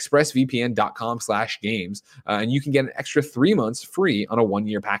link at expressvpn.com/games, and you can get an extra 3 months free on a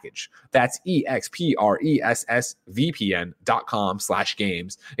 1-year package. That's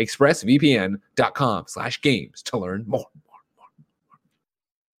expressvpn.com/games, expressvpn.com/games to learn more.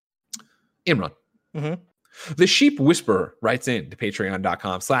 Imran. Mm-hmm. The Sheep Whisperer writes in to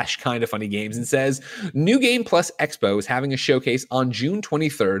patreon.com/kindafunnygames and says, New Game Plus Expo is having a showcase on June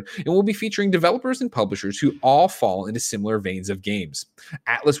 23rd and will be featuring developers and publishers who all fall into similar veins of games.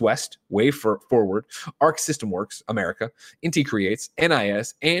 Atlas West, WayForward, Arc System Works, America, Inti Creates,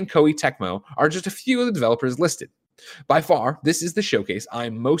 NIS, and Koei Tecmo are just a few of the developers listed. By far, this is the showcase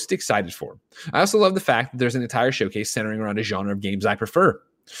I'm most excited for. I also love the fact that there's an entire showcase centering around a genre of games I prefer.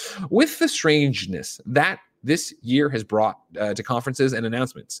 With the strangeness that this year has brought to conferences and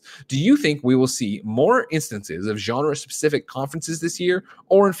announcements, do you think we will see more instances of genre-specific conferences this year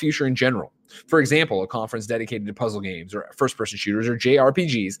or in future in general? For example, a conference dedicated to puzzle games or first-person shooters or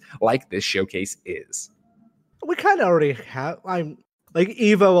JRPGs like this showcase is. We kind of already have. I'm like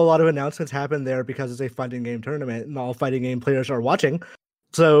Evo. A lot of announcements happen there because it's a fighting game tournament, and all fighting game players are watching.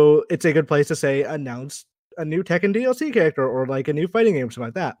 So it's a good place to say announce a new Tekken DLC character or like a new fighting game or something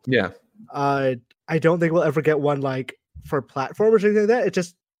like that. Yeah. I don't think we'll ever get one like for platformers or anything like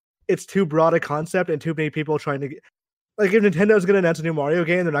that. It's too broad a concept and too many people trying to get, like if Nintendo's going to announce a new Mario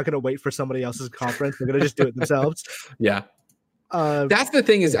game, they're not going to wait for somebody else's conference. They're going to just do it themselves. Yeah. That's the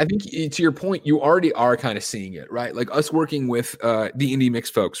thing is, I think to your point, you already are kind of seeing it, right? Like us working with the Indie Mix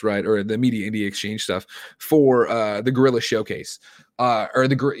folks, right? Or the Media Indie Exchange stuff for the Guerrilla Showcase or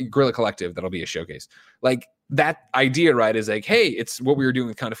the Guerrilla Collective. That'll be a showcase. Like that idea, right, is like, hey, it's what we were doing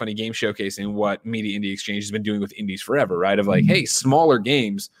with Kind of Funny Game Showcase and what Media Indie Exchange has been doing with indies forever, right? Of like, hey, smaller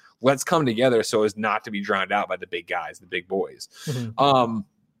games, let's come together so as not to be drowned out by the big guys, the big boys. Mm-hmm.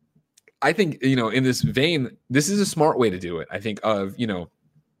 I think, in this vein, this is a smart way to do it. I think of,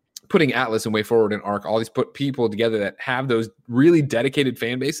 putting Atlas and WayForward and Arc, all these people together that have those really dedicated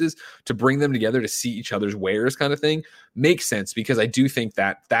fan bases to bring them together to see each other's wares kind of thing makes sense, because I do think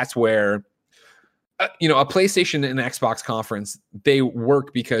that that's where, a PlayStation and an Xbox conference, they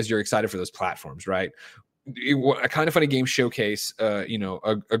work because you're excited for those platforms, right? A Kind of Funny Game Showcase, a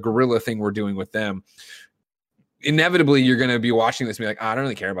Guerrilla thing we're doing with them. Inevitably, you're going to be watching this and be like, I don't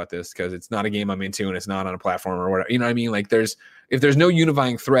really care about this because it's not a game I'm into and it's not on a platform or whatever. You know what I mean? Like if there's no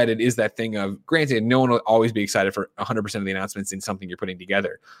unifying thread, it is that thing of, granted, no one will always be excited for 100% of the announcements in something you're putting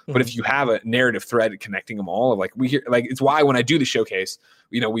together. Mm-hmm. But if you have a narrative thread connecting them all, of like we hear, like it's why when I do the showcase,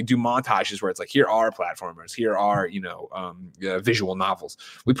 we do montages where it's like, here are platformers, here are, visual novels.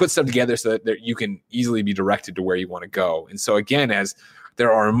 We put stuff together so that you can easily be directed to where you want to go. And so again, as there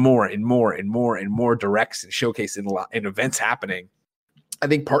are more and more and more and more directs and showcases and events happening, I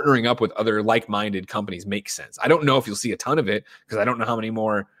think partnering up with other like-minded companies makes sense. I don't know if you'll see a ton of it because I don't know how many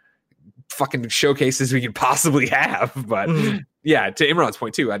more fucking showcases we could possibly have. But yeah, to Imran's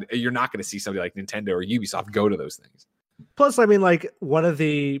point too, you're not going to see somebody like Nintendo or Ubisoft go to those things. Plus, I mean, like one of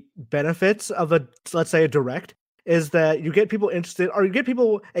the benefits of let's say a direct is that you get people interested, or you get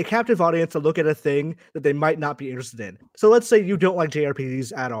people a captive audience to look at a thing that they might not be interested in. So let's say you don't like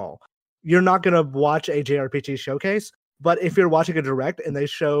JRPGs at all. You're not going to watch a JRPG showcase, but if you're watching a direct and they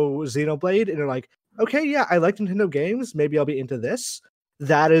show Xenoblade and you're like, okay, yeah, I like Nintendo games, maybe I'll be into this.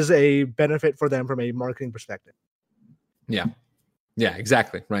 That is a benefit for them from a marketing perspective. Yeah. Yeah,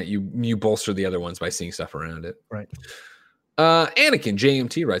 exactly. Right. You bolster the other ones by seeing stuff around it. Right. Anakin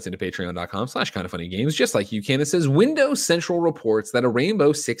JMT writes into patreon.com/kindoffunnygames, just like you can. It says Windows Central reports that a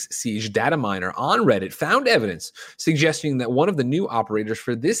Rainbow Six Siege data miner on Reddit found evidence suggesting that one of the new operators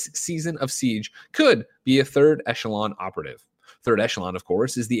for this season of Siege could be a Third Echelon operative. Third Echelon, of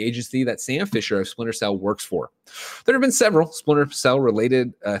course, is the agency that Sam Fisher of Splinter Cell works for. There have been several Splinter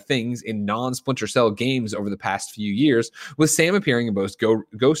Cell-related things in non-Splinter Cell games over the past few years, with Sam appearing in both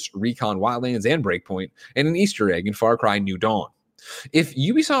Ghost Recon Wildlands and Breakpoint, and an Easter egg in Far Cry New Dawn. If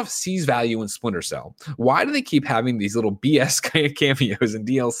Ubisoft sees value in Splinter Cell, why do they keep having these little BS cameos in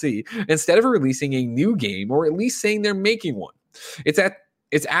DLC instead of releasing a new game, or at least saying they're making one? It's at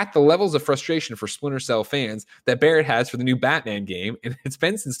It's at the levels of frustration for Splinter Cell fans that Barrett has for the new Batman game, and it's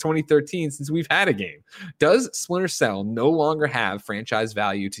been since 2013 since we've had a game. Does Splinter Cell no longer have franchise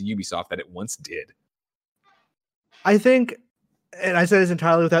value to Ubisoft that it once did? I think, and I say this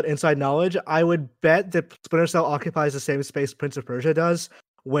entirely without inside knowledge, I would bet that Splinter Cell occupies the same space Prince of Persia does,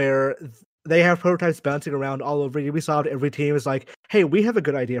 where they have prototypes bouncing around all over Ubisoft. Every team is like, hey, we have a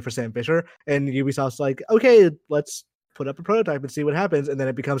good idea for Sam Fisher. And Ubisoft's like, okay, let's put up a prototype and see what happens. And then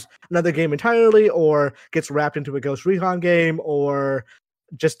it becomes another game entirely, or gets wrapped into a Ghost Recon game, or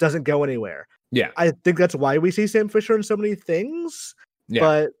just doesn't go anywhere. Yeah. I think that's why we see Sam Fisher in so many things. Yeah.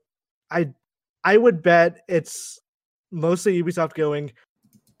 But I would bet it's mostly Ubisoft going,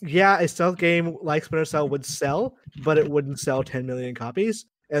 yeah, a stealth game like Splinter Cell would sell, but it wouldn't sell 10 million copies.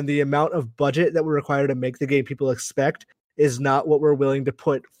 And the amount of budget that we're required to make the game people expect is not what we're willing to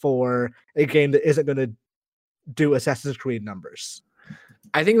put for a game that isn't going to do Assassin's Creed numbers.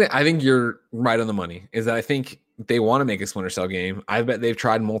 I think you're right on the money. Is that I think they want to make a Splinter Cell game. I bet they've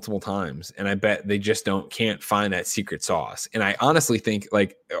tried multiple times, and I bet they just can't find that secret sauce. And I honestly think,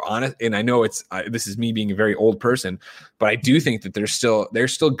 and I know this is me being a very old person, but I do think that they're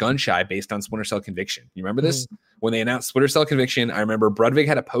still gun shy based on Splinter Cell Conviction. You remember this? When they announced Splinter Cell Conviction, I remember Brudvig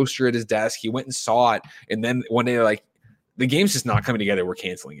had a poster at his desk. He went and saw it, and then one day they're like, the game's just not coming together. We're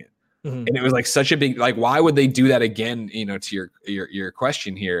canceling it. And it was like such a big, why would they do that again? To your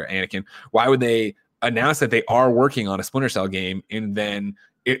question here, Anakin, why would they announce that they are working on a Splinter Cell game, and then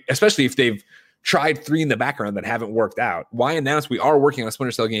especially if they've tried 3 in the background that haven't worked out, why announce we are working on a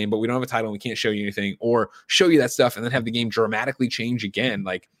Splinter Cell game, but we don't have a title and we can't show you anything, or show you that stuff and then have the game dramatically change again?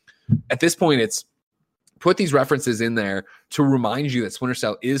 Like, at this point, it's put these references in there to remind you that Splinter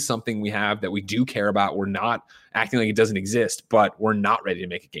Cell is something we have, that we do care about. We're not acting like it doesn't exist, but we're not ready to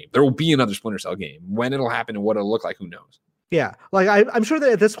make a game. There will be another Splinter Cell game. When it'll happen and what it'll look like, who knows? Yeah. I'm sure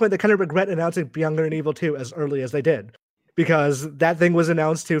that at this point they kind of regret announcing Beyond Good and Evil 2 as early as they did, because that thing was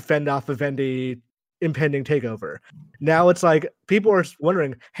announced to fend off a Vivendi impending takeover. Now it's like people are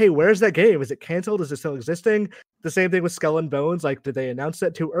wondering, hey, where's that game? Is it canceled? Is it still existing? The same thing with Skull and Bones. Like, did they announce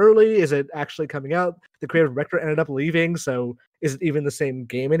that too early? Is it actually coming out? The creative director ended up leaving, so is it even the same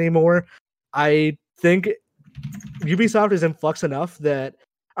game anymore? I think Ubisoft is in flux enough that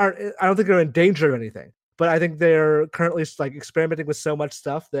I don't think they're in danger or anything, but I think they're currently experimenting with so much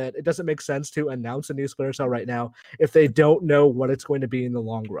stuff that it doesn't make sense to announce a new Splinter Cell right now if they don't know what it's going to be in the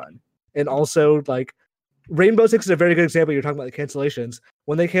long run. And also, Rainbow Six is a very good example. You're talking about the cancellations.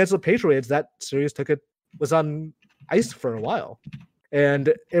 When they canceled Patriots, that series was on ice for a while.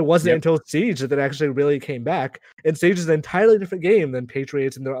 And it wasn't until Siege that it actually really came back. And Siege is an entirely different game than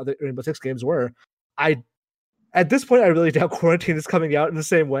Patriots and the other Rainbow Six games were. At this point, I really doubt Quarantine is coming out in the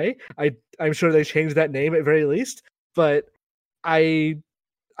same way. I'm sure they changed that name at very least. But I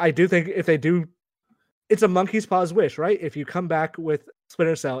do think if they do, it's a monkey's paw's wish, right? If you come back with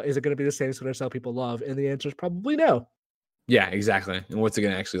Splinter Cell, is it going to be the same Splinter Cell people love? And the answer is probably no. Yeah, exactly. And what's it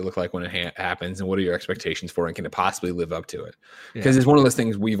going to actually look like when it happens? And what are your expectations for it? And can it possibly live up to it? Because it's one of those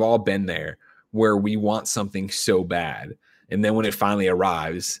things, we've all been there where we want something so bad. And then when it finally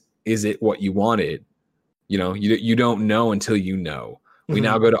arrives, is it what you wanted? You don't know until you know. We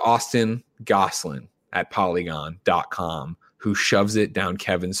now go to Austin Goslin at Polygon.com, who shoves it down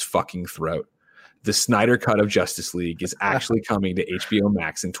Kevin's fucking throat. The Snyder Cut of Justice League is actually coming to HBO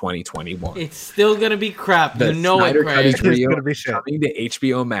Max in 2021. It's still going to be crap. The Snyder Cut is coming to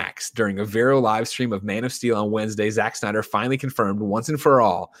HBO Max. During a viral live stream of Man of Steel on Wednesday, Zack Snyder finally confirmed once and for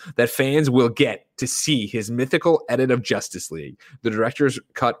all that fans will get to see his mythical edit of Justice League. The director's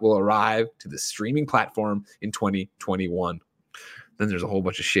cut will arrive to the streaming platform in 2021. Then there's a whole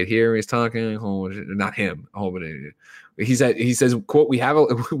bunch of shit here. He's talking, not him, a whole bunch of, he says, quote, we have a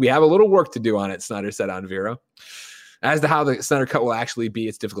little work to do on it, Snyder said on Vero. As to how the Snyder Cut will actually be,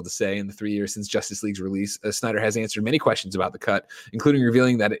 it's difficult to say. In the 3 years since Justice League's release, Snyder has answered many questions about the cut, including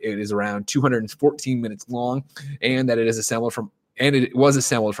revealing that it is around 214 minutes long and that it was assembled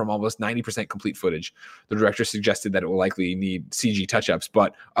from almost 90% complete footage. The director suggested that it will likely need CG touch-ups,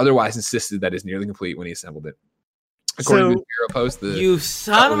 but otherwise insisted that it's nearly complete when he assembled it. According to the Vero post, you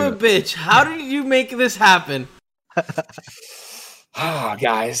son of a bitch! How did you make this happen? Oh,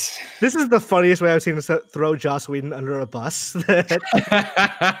 guys. This is the funniest way I've seen to throw Joss Whedon under a bus.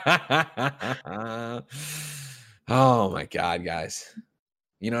 Oh, my God, guys.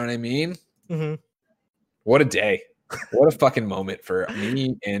 You know what I mean? Mm-hmm. What a day. What a fucking moment for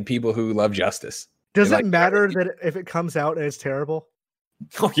me and people who love justice. Does it matter that if it comes out and it's terrible?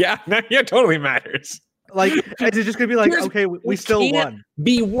 Oh, yeah. Yeah, totally matters. Is it just going to be like, okay, we still won?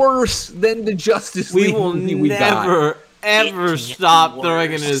 Be worse than the Justice We League will movie never, ever stop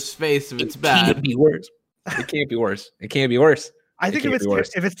throwing it in his face if it's bad. It can't be worse. It can't be worse. It can't be worse. I think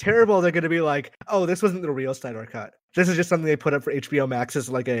if it's terrible, they're going to be like, "Oh, this wasn't the real Snyder Cut. This is just something they put up for HBO Max as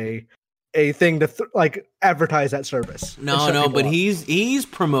like a thing to like advertise that service." No, but he's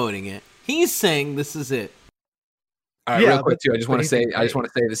promoting it. He's saying this is it. All right, real quick too. I just want to say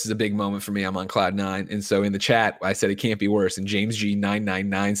this is a big moment for me. I'm on cloud nine, and so in the chat, I said it can't be worse, and James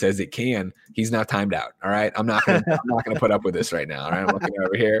G999 says it can. He's now timed out. All right, I'm not gonna put up with this right now. All right, I'm looking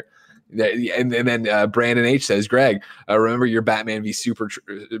over here. And then Brandon H says, Greg, remember your Batman v Superman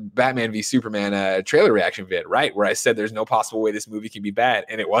trailer reaction vid, right? Where I said there's no possible way this movie can be bad,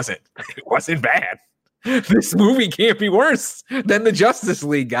 and it wasn't. It wasn't bad. This movie can't be worse than the Justice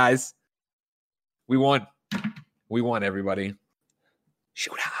League, guys. We won. We won, everybody.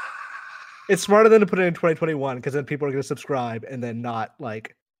 Shoot. It's smarter than to put it in 2021 because then people are going to subscribe and then not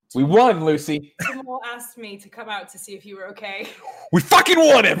like. We won, Lucy. Someone asked me to come out to see if you were okay. We fucking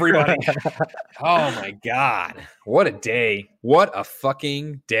won, everybody. Oh my God. What a day. What a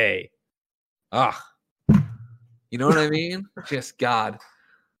fucking day. Ah. You know what I mean? Just God.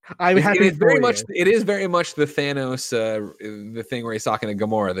 I'm happy. It is very much the Thanos, the thing where he's talking to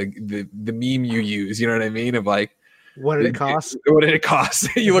Gamora, the meme you use. You know what I mean? Of like, what did it cost? What did it cost?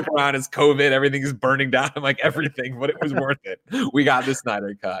 You look around, it's COVID, everything is burning down. I'm like, everything, but it was worth it. We got the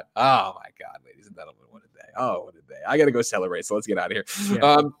Snyder Cut. Oh my God, ladies and gentlemen, what a day. Oh, what a day. I got to go celebrate, so let's get out of here.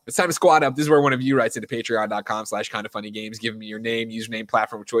 Yeah. It's time to squad up. This is where one of you writes into patreon.com/kindoffunnygames, giving me your name, username,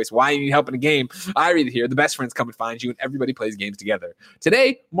 platform of choice, why you need help in a game. I read it here. The best friends come and find you, and everybody plays games together.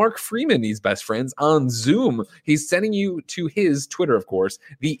 Today, Mark Freeman needs best friends on Zoom. He's sending you to his Twitter, of course,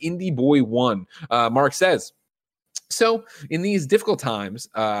 the Indie Boy 1. Mark says, so in these difficult times,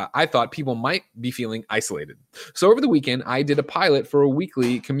 I thought people might be feeling isolated. So over the weekend, I did a pilot for a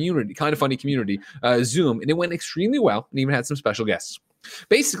weekly community, kind of funny community, Zoom, and it went extremely well and even had some special guests.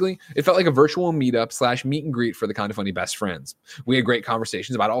 Basically, it felt like a virtual meetup / meet and greet for the Kind of Funny best friends. We had great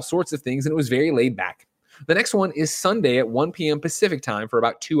conversations about all sorts of things, and it was very laid back. The next one is Sunday at 1 p.m. Pacific time for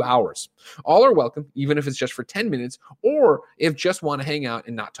about 2 hours. All are welcome, even if it's just for 10 minutes or if just want to hang out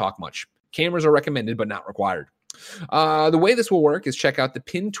and not talk much. Cameras are recommended, but not required. The way this will work is check out the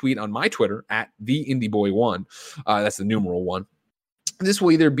pinned tweet on my Twitter at TheIndieBoy1. That's the numeral 1. This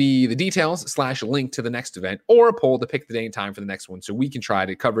will either be the details / link to the next event or a poll to pick the day and time for the next one so we can try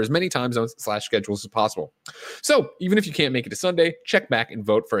to cover as many time zones / schedules as possible. So even if you can't make it to Sunday, check back and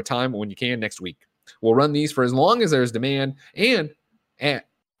vote for a time when you can next week. We'll run these for as long as there's demand and at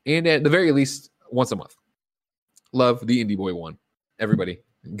the very least once a month. Love, the Indie Boy 1. Everybody,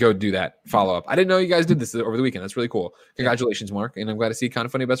 go do that. Follow up. I didn't know you guys did this over the weekend. That's really cool. Congratulations, Mark. And I'm glad to see Kind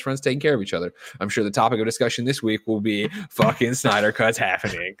of Funny best friends taking care of each other. I'm sure the topic of discussion this week will be fucking Snyder Cuts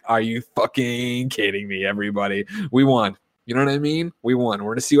happening. Are you fucking kidding me, everybody? We won. You know what I mean? We won. We're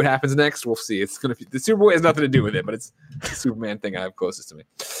going to see what happens next. We'll see. It's going to the Superboy has nothing to do with it, but it's the Superman thing I have closest to me.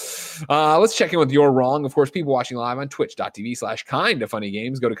 Let's check in with You're Wrong. Of course, people watching live on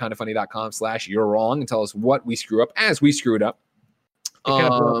twitch.tv/kindoffunnygames. Go to kindoffunny.com/you're wrong and tell us what we screw up as we screwed up. You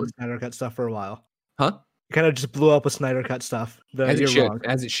kind of blew up with Snyder Cut stuff for a while. Huh? You kind of just blew up with Snyder Cut stuff. As it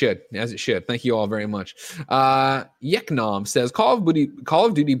should. Thank you all very much. Yeknom says Call of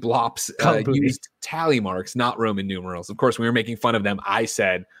Duty Blops used tally marks, not Roman numerals. Of course, when we were making fun of them, I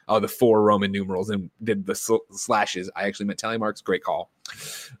said, the 4 Roman numerals and did the slashes. I actually meant tally marks. Great call.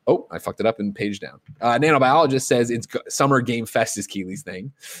 Oh, I fucked it up and page down. Nanobiologist says it's Summer Game Fest is Keely's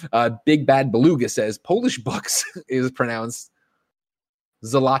thing. Big Bad Beluga says Polish Bucks is pronounced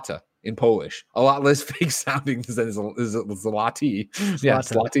Zalata in Polish. A lot less fake sounding than Zalati. Yeah,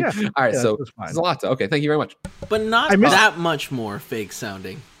 Zlati. Yeah. All right, so Zlata. Okay, thank you very much. But not that much more fake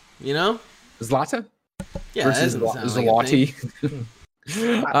sounding, you know? Zlata? Yeah, versus Zlati.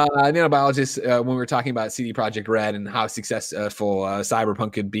 Nanobiologist, when we were talking about CD Projekt Red and how successful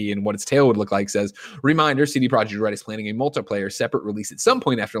Cyberpunk could be and what its tail would look like, says, reminder, CD Projekt Red is planning a multiplayer separate release at some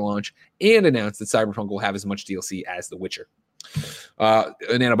point after launch and announced that Cyberpunk will have as much DLC as The Witcher. A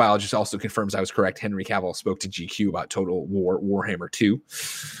nanobiologist also confirms I was correct. Henry Cavill spoke to GQ about Total War Warhammer 2.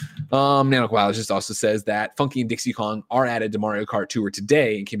 Nanobiologist also says that Funky and Dixie Kong are added to Mario Kart Tour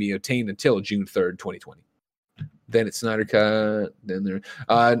today and can be obtained until June 3rd, 2020. Then it's Snyder Cut. Then there,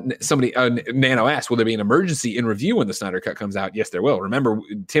 somebody Nano asked, "Will there be an emergency in review when the Snyder Cut comes out?" Yes, there will. Remember,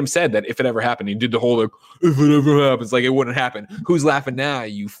 Tim said that if it ever happened, he did the whole like, "If it ever happens," like it wouldn't happen. Who's laughing now?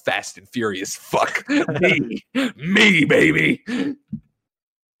 You fast and furious fuck. me, baby.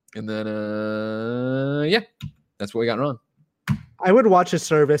 And then, yeah, that's what we got wrong. I would watch a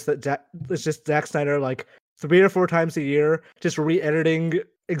service that it's just Zack Snyder like 3 or 4 times a year, just re-editing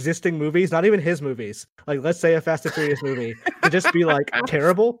existing movies, not even his movies. Like, let's say a Fast and Furious movie, to just be like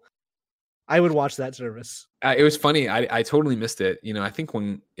terrible, I would watch that service. It was funny. I totally missed it. I think I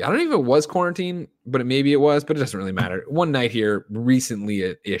don't know if it was quarantine, but maybe it was, but it doesn't really matter. One night here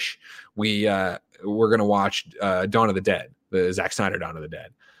recently-ish, we're going to watch Dawn of the Dead, the Zack Snyder Dawn of the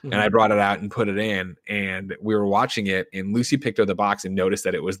Dead. And I brought it out and put it in, and we were watching it, and Lucy picked up the box and noticed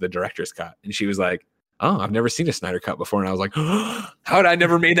that it was the director's cut. And she was like, oh, I've never seen a Snyder cut before. And I was like, how had I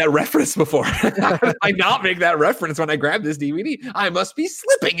never made that reference before? How did I not make that reference when I grabbed this DVD? I must be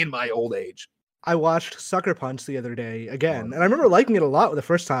slipping in my old age. I watched Sucker Punch the other day again, and I remember liking it a lot the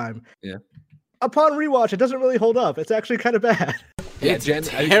first time. Yeah. Upon rewatch, it doesn't really hold up. It's actually kind of bad. Yeah, It's Jen,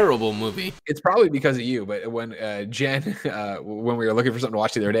 a terrible movie. it's probably because of you, but when Jen, when we were looking for something to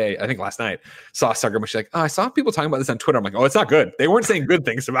watch the other day, I think last night, saw Sucker Punch, she's like, oh, I saw people talking about this on Twitter. I'm like, oh, it's not good. They weren't saying good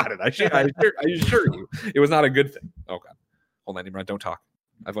things about it. I assure you, it was not a good thing. Okay. Hold on, Imran, don't talk.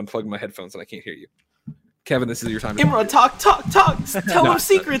 I've unplugged my headphones and I can't hear you. Kevin, this is your time. Imran, talk. Tell him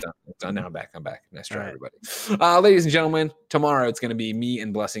secrets. Now I'm back. Nice try, everybody. Ladies and gentlemen, tomorrow it's going to be me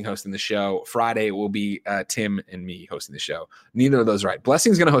and Blessing hosting the show. Friday will be Tim and me hosting the show. Neither of those right.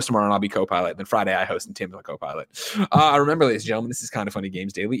 Blessing's going to host tomorrow and I'll be co-pilot. Then Friday I host and Tim's my co-pilot. Remember, ladies and gentlemen, this is Kind of Funny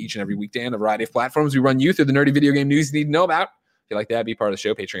Games Daily. Each and every weekday on a variety of platforms, we run you through the nerdy video game news you need to know about. If you like that, be part of the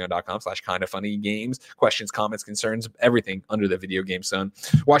show, patreon.com/kindoffunnygames. Questions, comments, concerns, everything under the video game sun.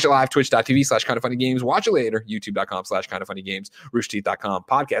 Watch it live, twitch.tv/kindoffunnygames. Watch it later, youtube.com/kindoffunnygames, roosterteeth.com.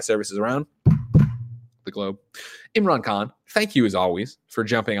 Podcast services around the globe. Imran Khan, thank you as always for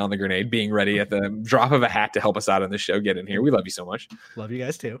jumping on the grenade, being ready at the drop of a hat to help us out on this show. Get in here. We love you so much. Love you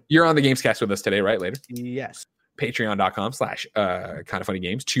guys too. You're on the Gamescast with us today, right? Later. Yes.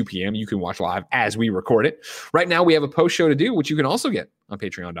 Patreon.com/kindoffunnygames, 2 p.m. You can watch live as we record it. Right now, we have a post show to do, which you can also get on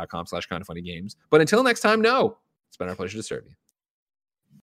patreon.com/kindoffunnygames. But until next time, no, it's been our pleasure to serve you.